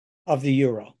of the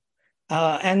euro.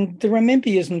 And the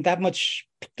renminbi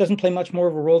doesn't play much more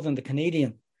of a role than the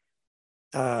Canadian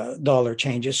dollar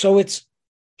changes. So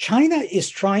China is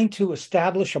trying to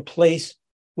establish a place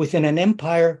within an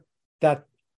empire that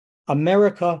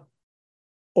America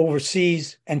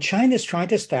oversees, and China is trying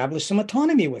to establish some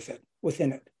autonomy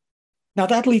within it. Now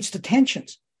that leads to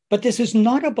tensions, but this is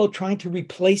not about trying to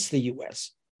replace the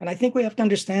US. And I think we have to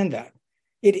understand that.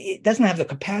 It doesn't have the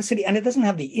capacity, and it doesn't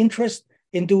have the interest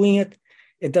in doing it.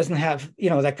 It doesn't have,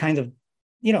 that kind of,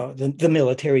 the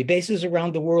military bases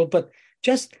around the world,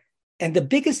 and the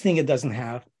biggest thing it doesn't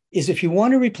have is if you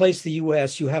want to replace the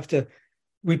US, you have to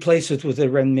replace it with the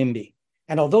renminbi.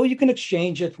 And although you can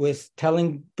exchange it with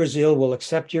telling Brazil, we'll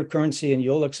accept your currency and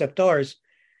you'll accept ours,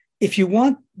 if you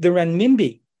want the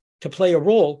renminbi to play a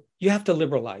role, you have to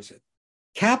liberalize it.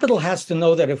 Capital has to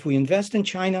know that if we invest in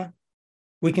China,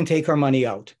 we can take our money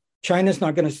out. China's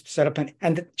not going to set up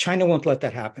and China won't let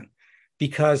that happen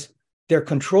because their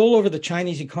control over the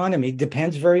Chinese economy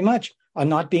depends very much on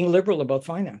not being liberal about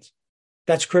finance.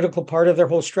 That's a critical part of their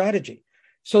whole strategy.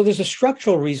 So there's a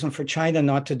structural reason for China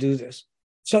not to do this.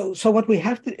 So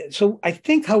I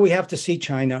think how we have to see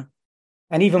China,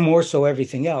 and even more so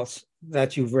everything else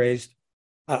that you've raised,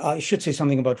 I should say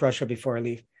something about Russia before I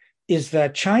leave, is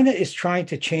that China is trying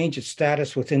to change its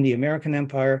status within the American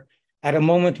empire at a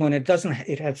moment when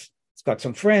it's got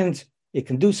some friends, it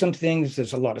can do some things.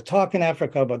 There's a lot of talk in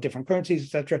Africa about different currencies,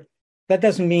 etc. That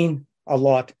doesn't mean a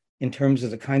lot in terms of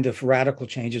the kind of radical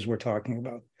changes we're talking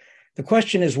about. The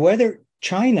question is whether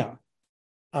China,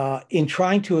 in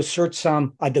trying to assert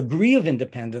a degree of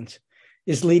independence,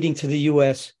 is leading to the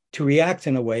US to react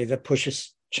in a way that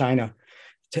pushes China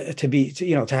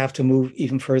to have to move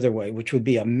even further away, which would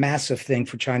be a massive thing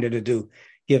for China to do,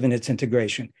 given its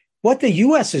integration. What the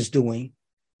US is doing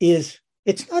is,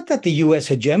 it's not that the US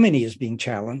hegemony is being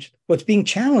challenged. What's being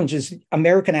challenged is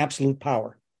American absolute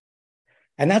power.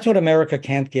 And that's what America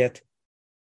can't get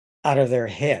out of their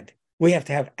head. We have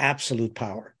to have absolute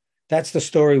power. That's the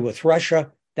story with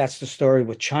Russia. That's the story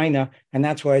with China. And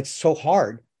that's why it's so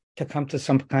hard to come to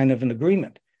some kind of an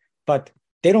agreement. But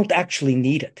they don't actually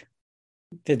need it.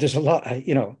 There's a lot,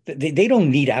 they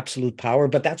don't need absolute power,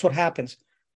 but that's what happens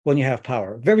when you have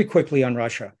power. Very quickly on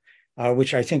Russia,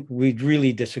 which I think we'd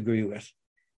really disagree with.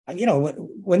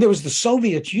 When there was the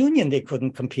Soviet Union, they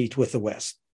couldn't compete with the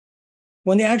West.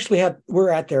 When they actually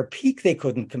were at their peak, they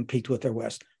couldn't compete with the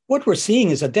West. What we're seeing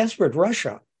is a desperate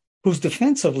Russia who's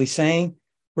defensively saying,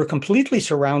 we're completely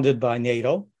surrounded by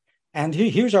NATO. And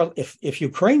here's our, if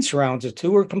Ukraine surrounds it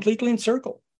too, we're completely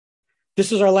encircled.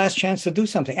 This is our last chance to do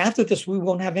something. After this, we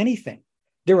won't have anything.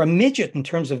 They're a midget in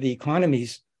terms of the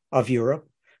economies of Europe.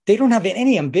 They don't have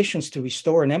any ambitions to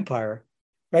restore an empire.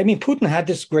 Right? I mean, Putin had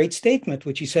this great statement,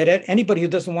 which he said, anybody who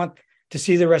doesn't want to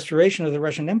see the restoration of the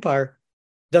Russian Empire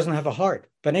doesn't have a heart,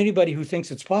 but anybody who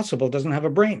thinks it's possible doesn't have a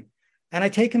brain. And I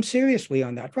take him seriously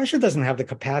on that. Russia doesn't have the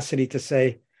capacity to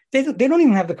say, they don't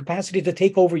even have the capacity to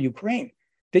take over Ukraine.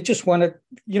 They just want to,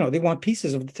 they want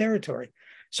pieces of the territory.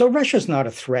 So Russia's not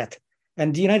a threat.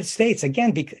 And the United States,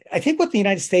 again, I think what the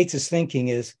United States is thinking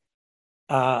is,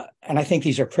 and I think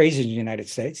these are crazy in the United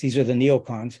States, these are the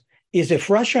neocons, is if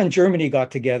Russia and Germany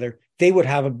got together, they would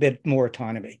have a bit more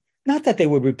autonomy. Not that they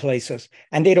would replace us,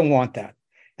 and they don't want that.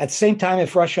 At the same time,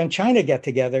 if Russia and China get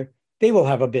together, they will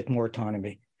have a bit more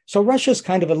autonomy. So Russia's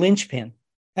kind of a linchpin,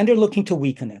 and they're looking to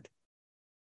weaken it.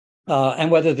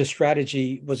 And whether the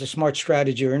strategy was a smart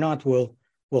strategy or not,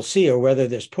 we'll see, or whether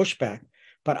there's pushback.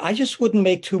 But I just wouldn't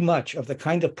make too much of the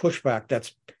kind of pushback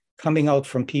that's coming out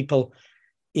from people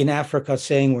in Africa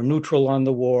saying we're neutral on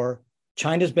the war.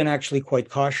 China's been actually quite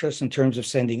cautious in terms of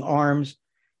sending arms.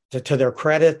 To their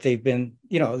credit, they've been,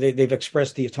 they've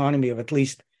expressed the autonomy of at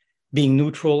least being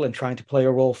neutral and trying to play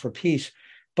a role for peace.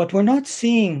 But we're not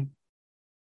seeing,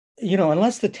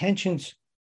 unless the tensions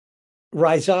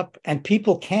rise up, and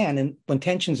people can, and when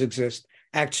tensions exist,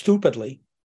 act stupidly,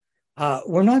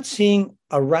 we're not seeing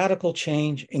a radical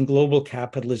change in global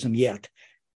capitalism yet.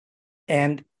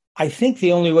 And I think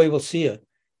the only way we'll see it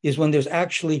is when there's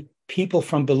actually people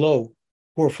from below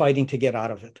who are fighting to get out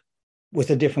of it with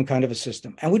a different kind of a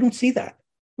system. And we don't see that.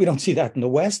 We don't see that in the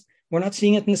West. We're not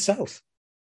seeing it in the South.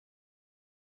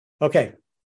 Okay.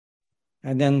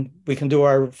 And then we can do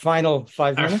our final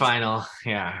 5 minutes. Final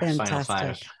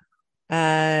Fantastic.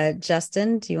 5.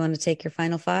 Justin, do you want to take your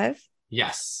final 5?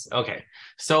 Yes. Okay.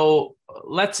 So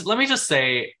let me just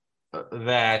say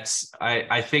that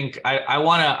I think I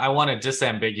want to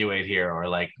disambiguate here, or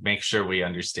like make sure we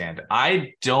understand.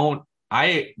 I do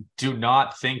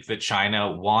not think that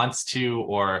China wants to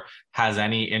or has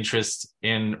any interest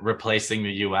in replacing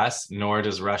the US, nor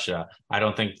does Russia. I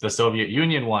don't think the Soviet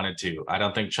Union wanted to. I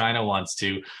don't think China wants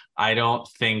to. I don't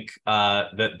think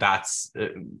that's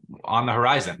on the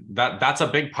horizon. That's a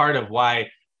big part of why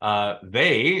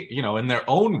they, in their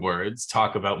own words,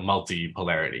 talk about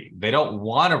multipolarity. They don't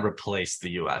want to replace the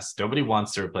US. Nobody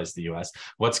wants to replace the US.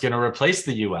 What's going to replace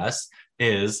the US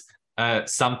is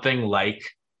something like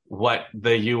what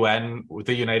the UN,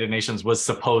 the United Nations, was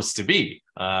supposed to be,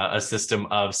 a system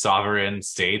of sovereign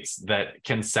states that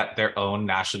can set their own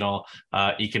national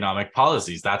economic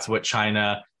policies. That's what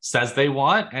China says they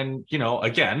want. And,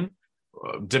 again,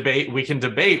 we can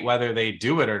debate whether they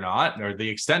do it or not, or the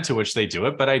extent to which they do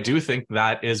it. But I do think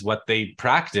that is what they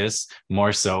practice,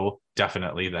 more so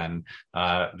definitely than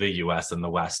the US and the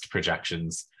West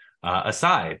projections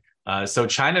aside. So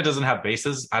China doesn't have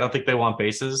bases. I don't think they want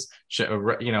bases.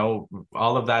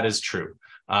 All of that is true.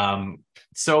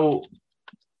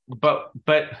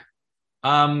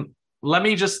 Let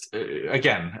me just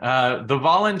again, the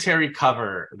voluntary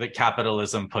cover that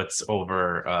capitalism puts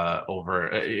over.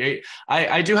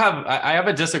 I have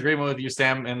a disagreement with you,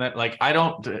 Sam, in that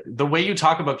the way you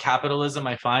talk about capitalism,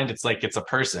 I find it's like it's a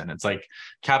person. It's like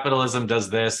capitalism does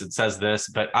this, it says this,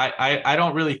 but I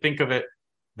don't really think of it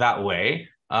that way.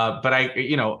 But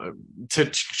to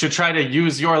try to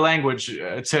use your language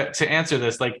to answer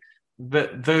this, like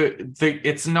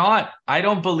it's not. I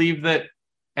don't believe that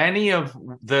any of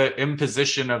the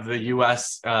imposition of the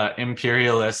U.S.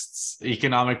 Imperialists'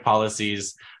 economic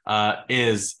policies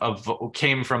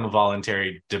came from a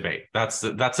voluntary debate. That's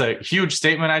a huge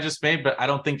statement I just made, but I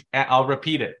don't think I'll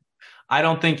repeat it. I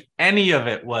don't think any of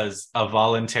it was a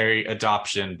voluntary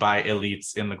adoption by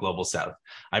elites in the global South.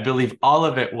 I believe all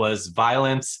of it was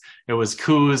violence. It was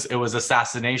coups. It was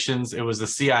assassinations. It was the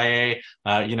CIA.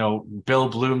 Bill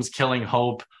Bloom's Killing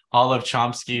Hope. All of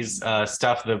Chomsky's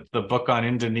stuff. The book on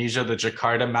Indonesia, the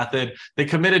Jakarta Method. They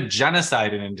committed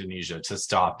genocide in Indonesia to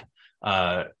stop,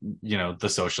 the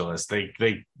socialists.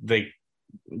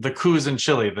 The coups in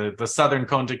Chile, the Southern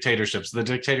Cone dictatorships, the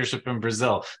dictatorship in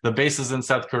Brazil, the bases in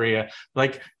South Korea,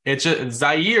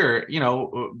 Zaire,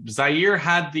 Zaire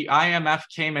had the IMF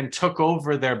came and took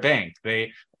over their bank.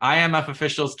 IMF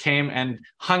officials came and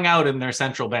hung out in their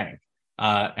central bank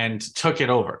and took it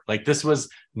over. This was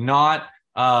not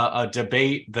a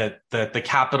debate that the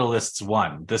capitalists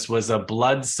won. This was a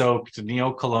blood-soaked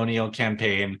neo-colonial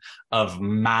campaign of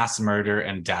mass murder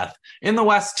and death in the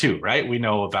West too, right? We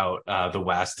know about the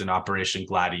West and Operation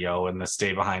Gladio and the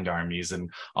Stay Behind armies and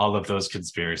all of those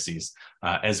conspiracies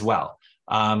as well.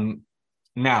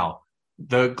 Now,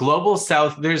 the global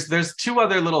south, there's two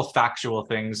other little factual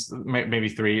things, maybe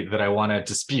three, that I want to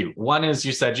dispute. One is,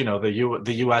 you said,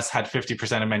 the US had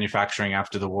 50% of manufacturing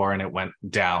after the war and it went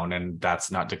down, and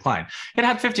that's not decline. It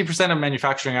had 50% of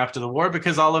manufacturing after the war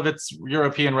because all of its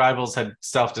European rivals had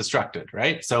self-destructed,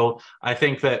 right? So I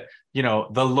think that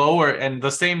the lower, and the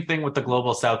same thing with the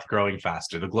global south growing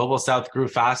faster. The global south grew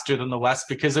faster than the West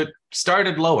because it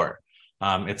started lower.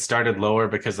 It started lower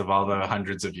because of all the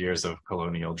hundreds of years of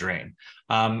colonial drain.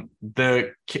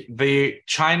 The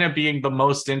China being the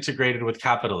most integrated with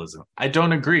capitalism, I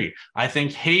don't agree. I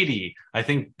think Haiti, I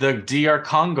think the DR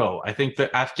Congo, I think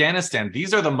that Afghanistan,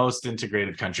 these are the most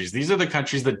integrated countries. These are the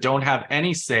countries that don't have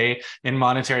any say in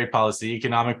monetary policy,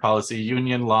 economic policy,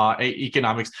 union law,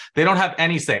 economics. They don't have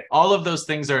any say. All of those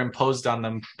things are imposed on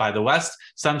them by the West,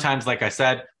 sometimes, like I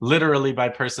said, literally by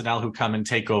personnel who come and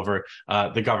take over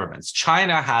the governments.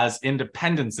 China has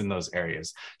independence in those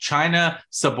areas. China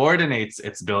subordinates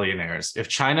its billionaires. If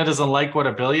China doesn't like what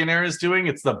a billionaire is doing,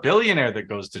 it's the billionaire that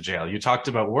goes to jail. You talked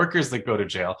about workers that go to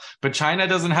jail, but China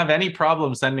doesn't have any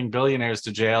problem sending billionaires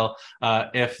to jail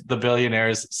if the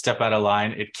billionaires step out of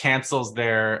line. It cancels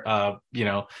their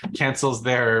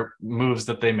moves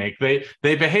that they make. They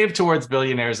behave towards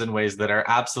billionaires in ways that are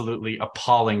absolutely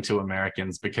appalling to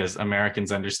Americans, because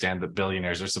Americans understand that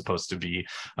billionaires are supposed to be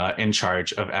in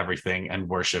charge of everything and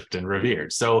worshipped and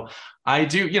revered. So I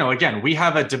do, again, we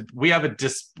have a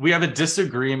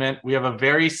disagreement. We have a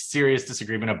very serious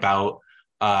disagreement about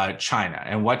China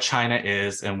and what China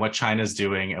is and what China's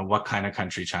doing and what kind of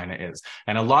country China is.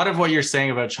 And a lot of what you're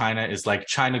saying about China is like,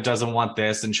 China doesn't want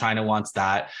this and China wants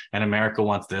that and America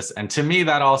wants this. And to me,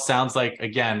 that all sounds like,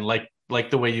 again, like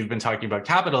the way you've been talking about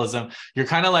capitalism. You're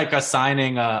kind of like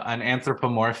assigning an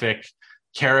anthropomorphic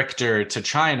character to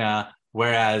China,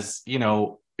 whereas,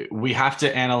 we have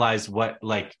to analyze what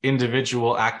like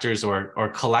individual actors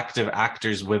or collective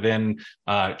actors within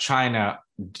China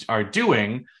are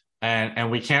doing.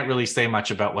 And we can't really say much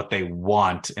about what they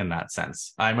want in that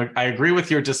sense. I agree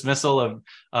with your dismissal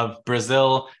of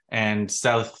Brazil and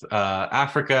South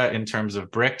Africa in terms of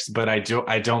BRICS, but I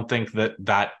don't think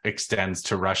that extends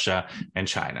to Russia and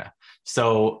China.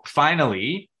 So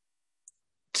finally,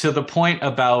 to the point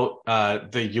about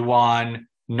the yuan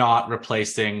not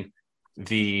replacing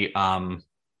the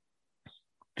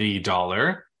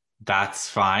dollar, that's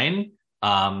fine.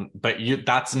 But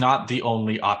that's not the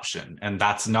only option. And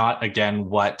that's not, again,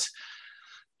 what,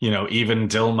 even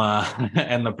Dilma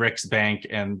and the BRICS Bank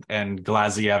and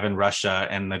Glaziev in Russia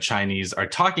and the Chinese are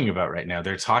talking about right now.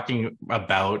 They're talking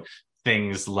about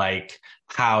things like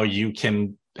how you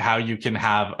can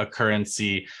have a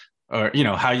currency, or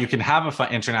how you can have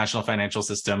an international financial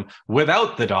system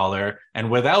without the dollar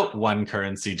and without one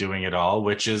currency doing it all,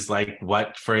 which is like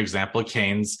what, for example,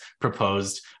 Keynes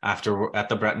proposed at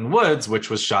the Bretton Woods, which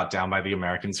was shot down by the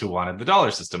Americans who wanted the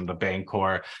dollar system, the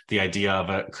Bancor, the idea of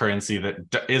a currency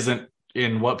that isn't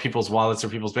in what people's wallets or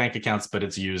people's bank accounts, but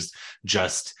it's used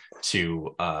just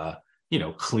to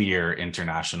clear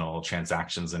international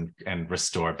transactions and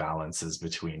restore balances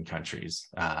between countries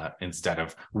instead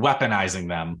of weaponizing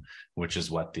them, which is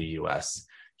what the US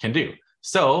can do.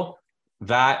 So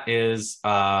that is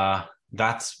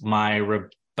that's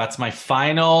my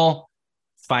final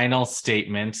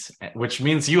statement, which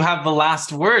means you have the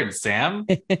last word, Sam.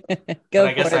 Go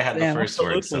I guess for I it, had Sam. the first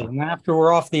word. So. And after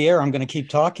we're off the air, I'm going to keep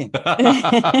talking.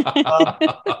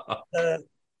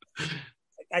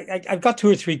 I've got two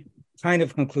or three kind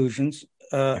of conclusions,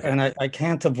 and I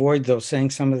can't avoid though saying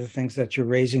some of the things that you're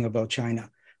raising about China.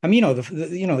 I mean,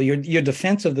 your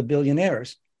defense of the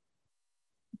billionaires.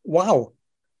 Wow.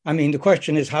 I mean, the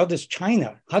question is, how did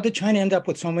China end up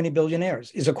with so many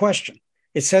billionaires? Is a question.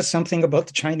 It says something about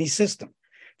the Chinese system.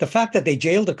 The fact that they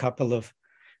jailed a couple of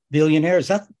billionaires,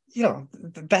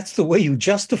 that's the way you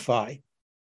justify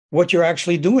what you're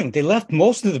actually doing. They left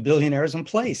most of the billionaires in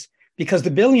place because the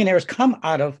billionaires come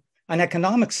out of an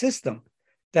economic system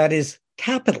that is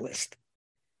capitalist,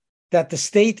 that the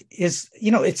state is,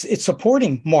 it's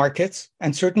supporting markets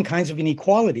and certain kinds of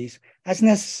inequalities as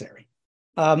necessary.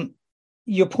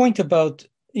 Your point about,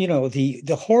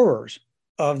 the horrors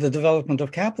of the development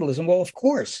of capitalism, well, of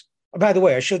course. By the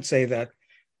way, I should say that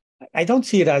I don't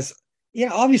see it as,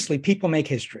 obviously people make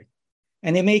history,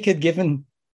 and they make it given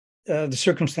the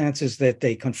circumstances that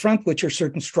they confront, which are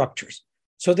certain structures.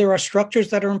 So there are structures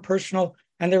that are impersonal,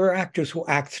 and there are actors who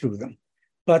act through them.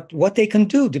 But what they can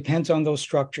do depends on those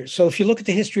structures. So if you look at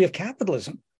the history of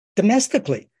capitalism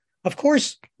domestically, of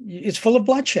course, it's full of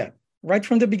bloodshed right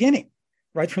from the beginning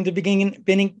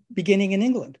in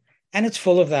England. And it's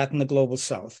full of that in the global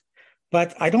South.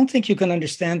 But I don't think you can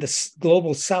understand the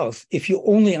global South if you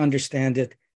only understand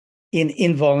it in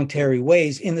involuntary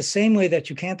ways, in the same way that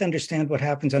you can't understand what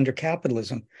happens under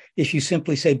capitalism if you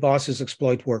simply say bosses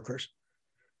exploit workers.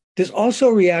 There's also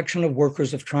a reaction of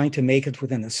workers of trying to make it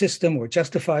within the system or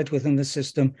justify it within the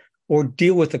system or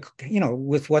deal with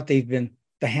with what they've been,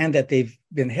 the hand that they've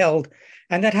been held.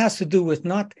 And that has to do with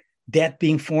not debt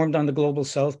being formed on the global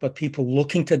south, but people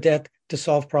looking to debt to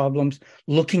solve problems,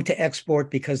 looking to export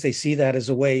because they see that as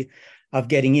a way of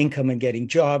getting income and getting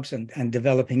jobs and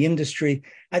developing industry.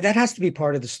 And that has to be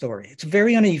part of the story. It's a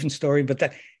very uneven story, but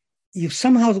that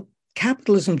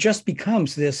capitalism just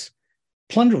becomes this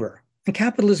plunderer. And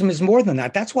capitalism is more than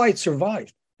that. That's why it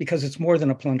survived, because it's more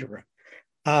than a plunderer.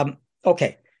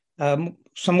 Okay.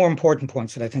 Some more important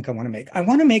points that I think I want to make. I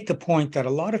want to make the point that a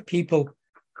lot of people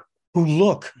who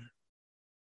look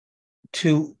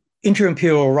to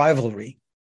inter-imperial rivalry,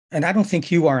 and I don't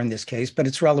think you are in this case, but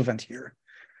it's relevant here,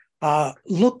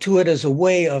 look to it as a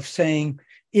way of saying,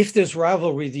 if there's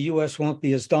rivalry, the US won't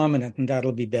be as dominant and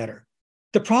that'll be better.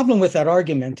 The problem with that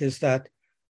argument is that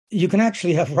you can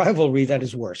actually have rivalry that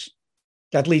is worse,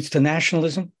 that leads to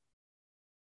nationalism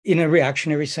in a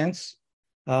reactionary sense,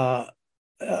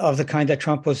 of the kind that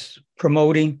Trump was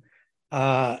promoting,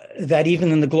 that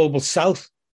even in the global south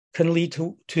can lead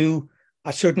to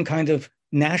a certain kind of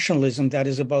nationalism that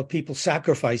is about people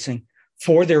sacrificing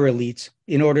for their elites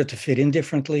in order to fit in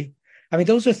differently. I mean,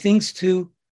 those are things to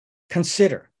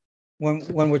consider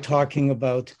when we're talking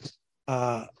about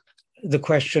the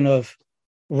question of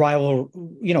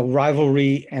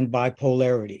rivalry and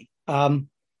bipolarity.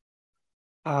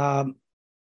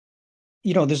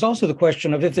 There's also the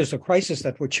question of, if there's a crisis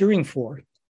that we're cheering for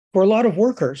a lot of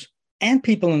workers and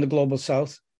people in the global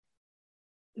south,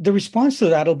 the response to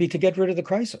that will be to get rid of the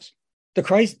crisis.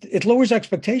 It lowers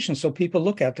expectations, so people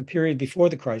look at the period before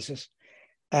the crisis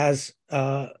as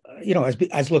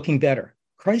looking better.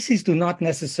 Crises do not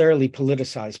necessarily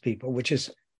politicize people, which is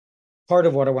part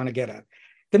of what I want to get at.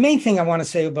 The main thing I want to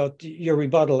say about your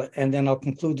rebuttal, and then I'll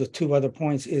conclude with two other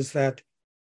points, is that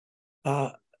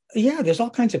there's all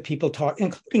kinds of people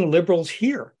including liberals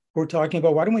here, who are talking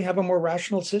about, why don't we have a more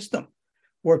rational system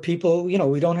where people,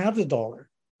 we don't have the dollar,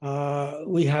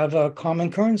 we have a common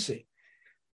currency.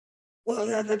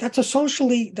 Well, that's a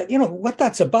socially, what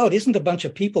that's about isn't a bunch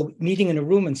of people meeting in a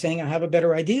room and saying, I have a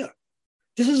better idea.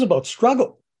 This is about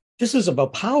struggle. This is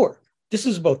about power. This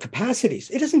is about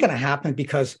capacities. It isn't going to happen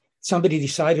because somebody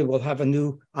decided we'll have a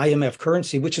new IMF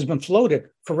currency, which has been floated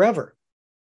forever.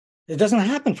 It doesn't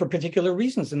happen for particular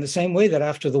reasons, in the same way that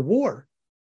after the war,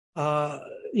 the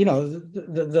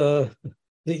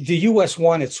U.S.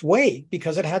 won its way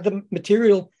because it had the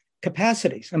material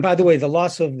capacities. And by the way, the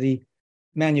loss of the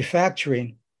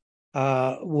manufacturing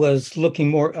was looking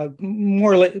more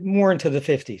into the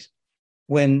 50s,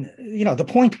 when the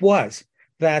point was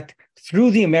that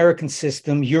through the American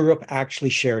system, Europe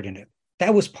actually shared in it.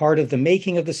 That was part of the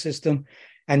making of the system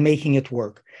and making it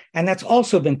work. And that's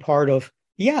also been part of,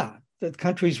 the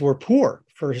countries were poor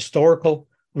for historical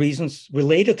reasons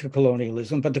related to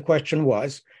colonialism. But the question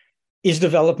was, is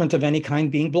development of any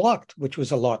kind being blocked? Which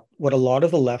was what a lot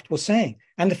of the left was saying.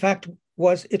 And the fact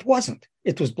was, it wasn't.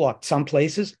 It was blocked some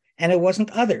places and it wasn't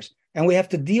others. And we have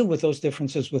to deal with those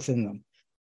differences within them.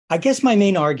 I guess my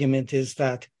main argument is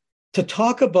that to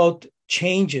talk about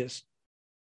changes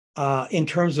in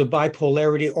terms of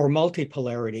bipolarity or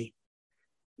multipolarity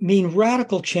mean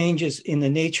radical changes in the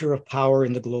nature of power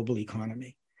in the global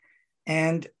economy.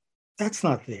 And that's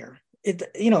not there.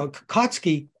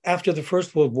 Kautsky, after the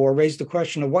First World War, raised the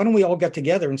question of, why don't we all get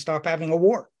together and stop having a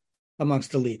war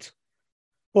amongst elites?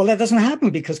 Well, that doesn't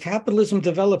happen because capitalism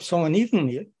develops so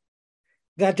unevenly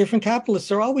that different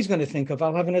capitalists are always going to think of,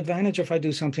 I'll have an advantage if I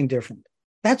do something different.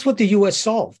 That's what the US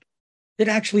solved. It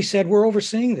actually said, we're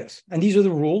overseeing this, and these are the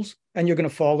rules, and you're going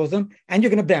to follow them, and you're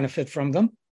going to benefit from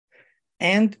them.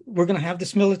 And we're going to have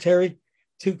this military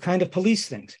to kind of police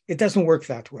things. It doesn't work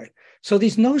that way. So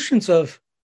these notions of,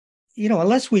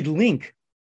 unless we link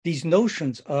these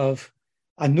notions of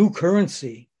a new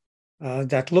currency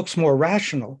that looks more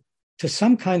rational to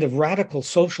some kind of radical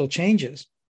social changes,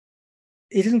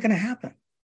 it isn't going to happen.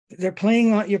 You're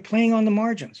playing on the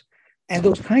margins. And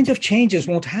those kinds of changes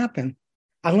won't happen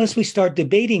unless we start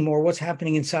debating more what's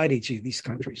happening inside each of these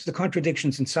countries, the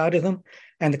contradictions inside of them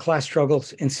and the class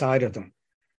struggles inside of them.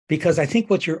 Because I think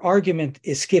what your argument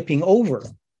is skipping over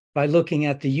by looking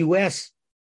at the US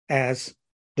as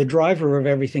the driver of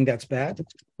everything that's bad,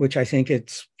 which I think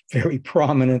it's very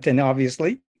prominent and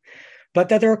obviously, but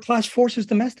that there are class forces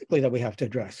domestically that we have to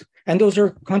address. And those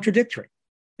are contradictory,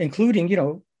 including,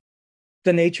 the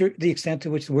extent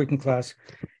to which the working class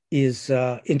is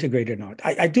integrated or not.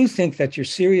 I do think that you're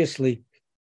seriously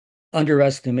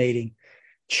underestimating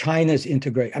China's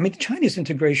integration. I mean, China's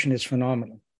integration is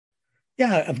phenomenal.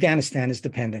 Yeah, Afghanistan is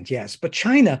dependent, yes, but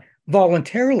China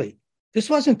voluntarily. This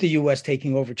wasn't the US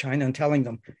taking over China and telling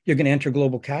them you're going to enter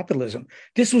global capitalism.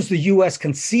 This was the US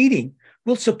conceding,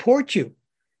 we'll support you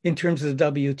in terms of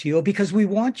the WTO because we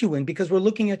want you in, because we're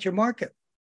looking at your market.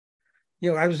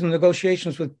 I was in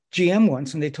negotiations with GM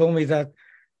once, and they told me that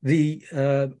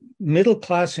the middle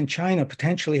class in China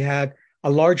potentially had a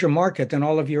larger market than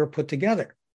all of Europe put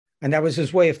together. And that was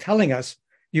his way of telling us,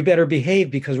 you better behave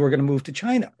because we're going to move to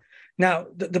China. Now,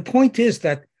 the point is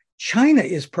that China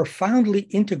is profoundly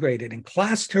integrated in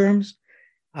class terms,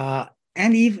 and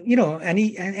even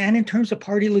and in terms of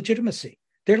party legitimacy.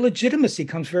 Their legitimacy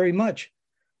comes very much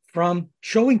from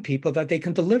showing people that they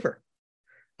can deliver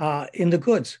in the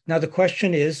goods. Now, the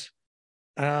question is,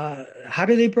 how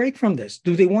do they break from this?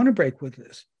 Do they want to break with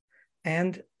this?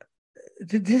 And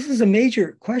this is a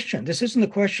major question. This isn't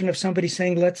a question of somebody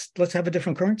saying, let's have a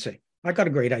different currency. I got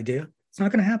a great idea. It's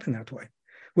not going to happen that way.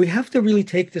 We have to really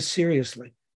take this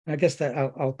seriously. I guess that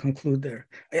I'll conclude there.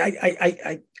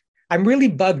 I'm really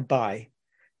bugged by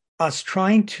us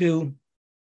trying to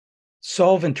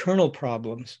solve internal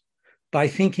problems by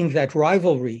thinking that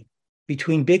rivalry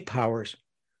between big powers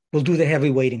will do the heavy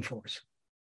weighting for us,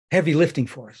 heavy lifting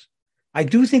for us. I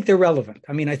do think they're relevant.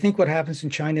 I mean, I think what happens in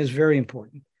China is very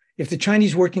important. If the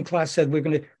Chinese working class said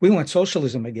we want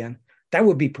socialism again, that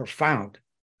would be profound.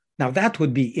 Now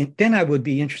then I would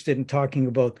be interested in talking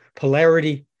about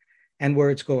polarity and where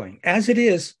it's going. As it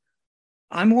is,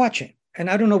 I'm watching, and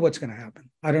I don't know what's going to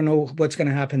happen. I don't know what's going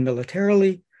to happen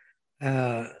militarily.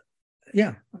 We're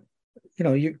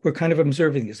kind of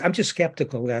observing this. I'm just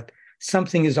skeptical that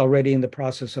something is already in the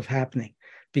process of happening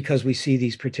because we see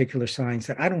these particular signs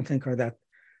that I don't think are that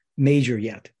major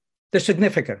yet. They're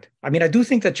significant. I mean, I do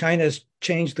think that China has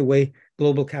changed the way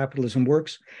global capitalism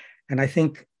works. And I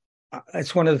think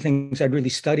it's one of the things I'd really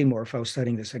study more if I was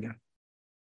studying this again.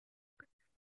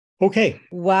 Okay.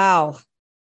 Wow.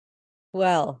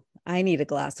 Well, I need a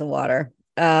glass of water.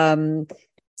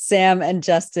 Sam and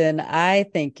Justin, I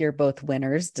think you're both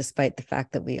winners, despite the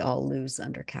fact that we all lose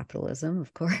under capitalism,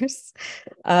 of course.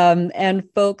 And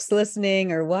folks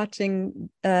listening or watching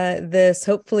this,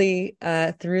 hopefully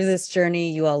through this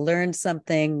journey, you all learned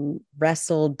something,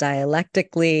 wrestled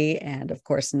dialectically, and of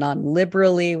course,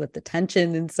 non-liberally with the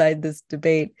tension inside this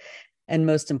debate, and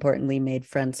most importantly, made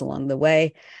friends along the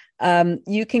way.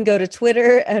 You can go to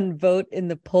Twitter and vote in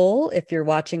the poll. If you're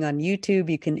watching on YouTube,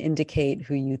 you can indicate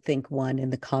who you think won in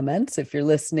the comments. If you're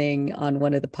listening on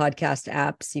one of the podcast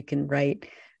apps, you can write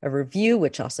a review,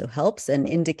 which also helps, and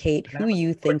indicate who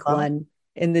you think won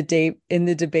in the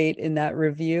debate in that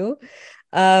review.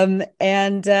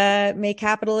 And may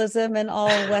capitalism and all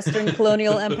Western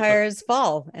colonial empires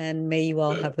fall. And may you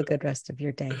all have a good rest of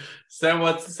your day. Sam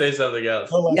wants to say something else.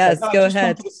 Yes, go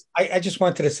ahead. I just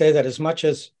wanted to say that as much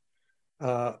as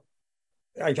I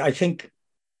think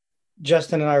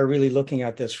Justin and I are really looking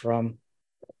at this from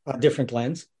a different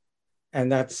lens,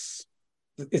 and it's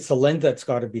the lens that's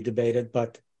got to be debated.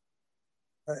 But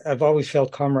I've always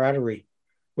felt camaraderie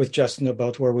with Justin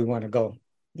about where we want to go.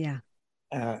 Yeah.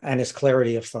 And his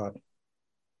clarity of thought.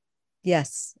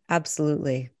 Yes,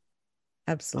 absolutely.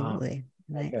 Absolutely.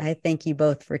 Okay. I thank you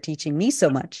both for teaching me so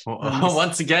much.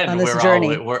 Once again, we're all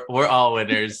winners. We're all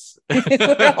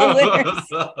winners.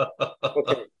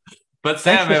 Okay. But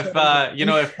Sam, if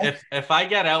I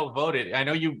get outvoted, I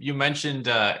know you mentioned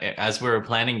as we were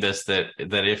planning this that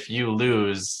if you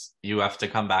lose, you have to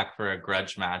come back for a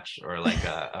grudge match or like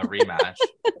a rematch.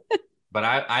 But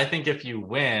I think if you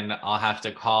win, I'll have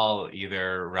to call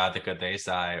either Radhika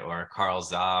Desai or Carl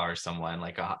Za or someone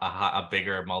like a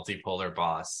bigger multipolar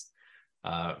boss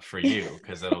for you,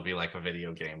 because it'll be like a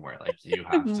video game where like you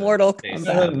have to Mortal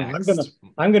Kombat.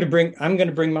 I'm gonna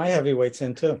bring my heavyweights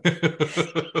in too.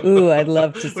 Ooh, I'd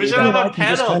love to see we should have a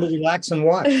panel. Just kind of relax and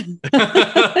watch.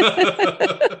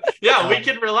 Yeah, we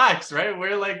can relax, right? We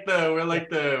will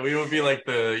be like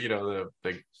the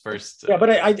first. Yeah,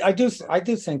 but I do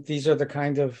think these are the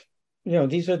kind of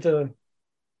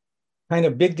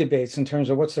big debates in terms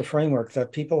of what's the framework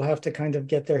that people have to kind of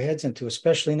get their heads into,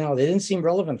 especially now. They didn't seem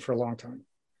relevant for a long time.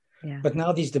 Yeah. But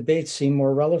now these debates seem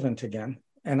more relevant again.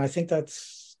 And I think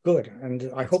that's good.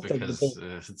 And I hope that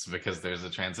it's because there's a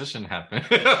transition happening.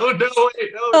 Oh, no,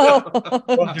 wait. Oh, no.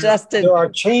 Well, Justin. There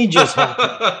are changes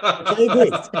happening. I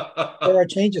agree. There are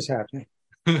changes happening.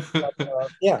 But,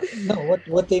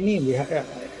 what they mean.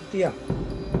 Yeah.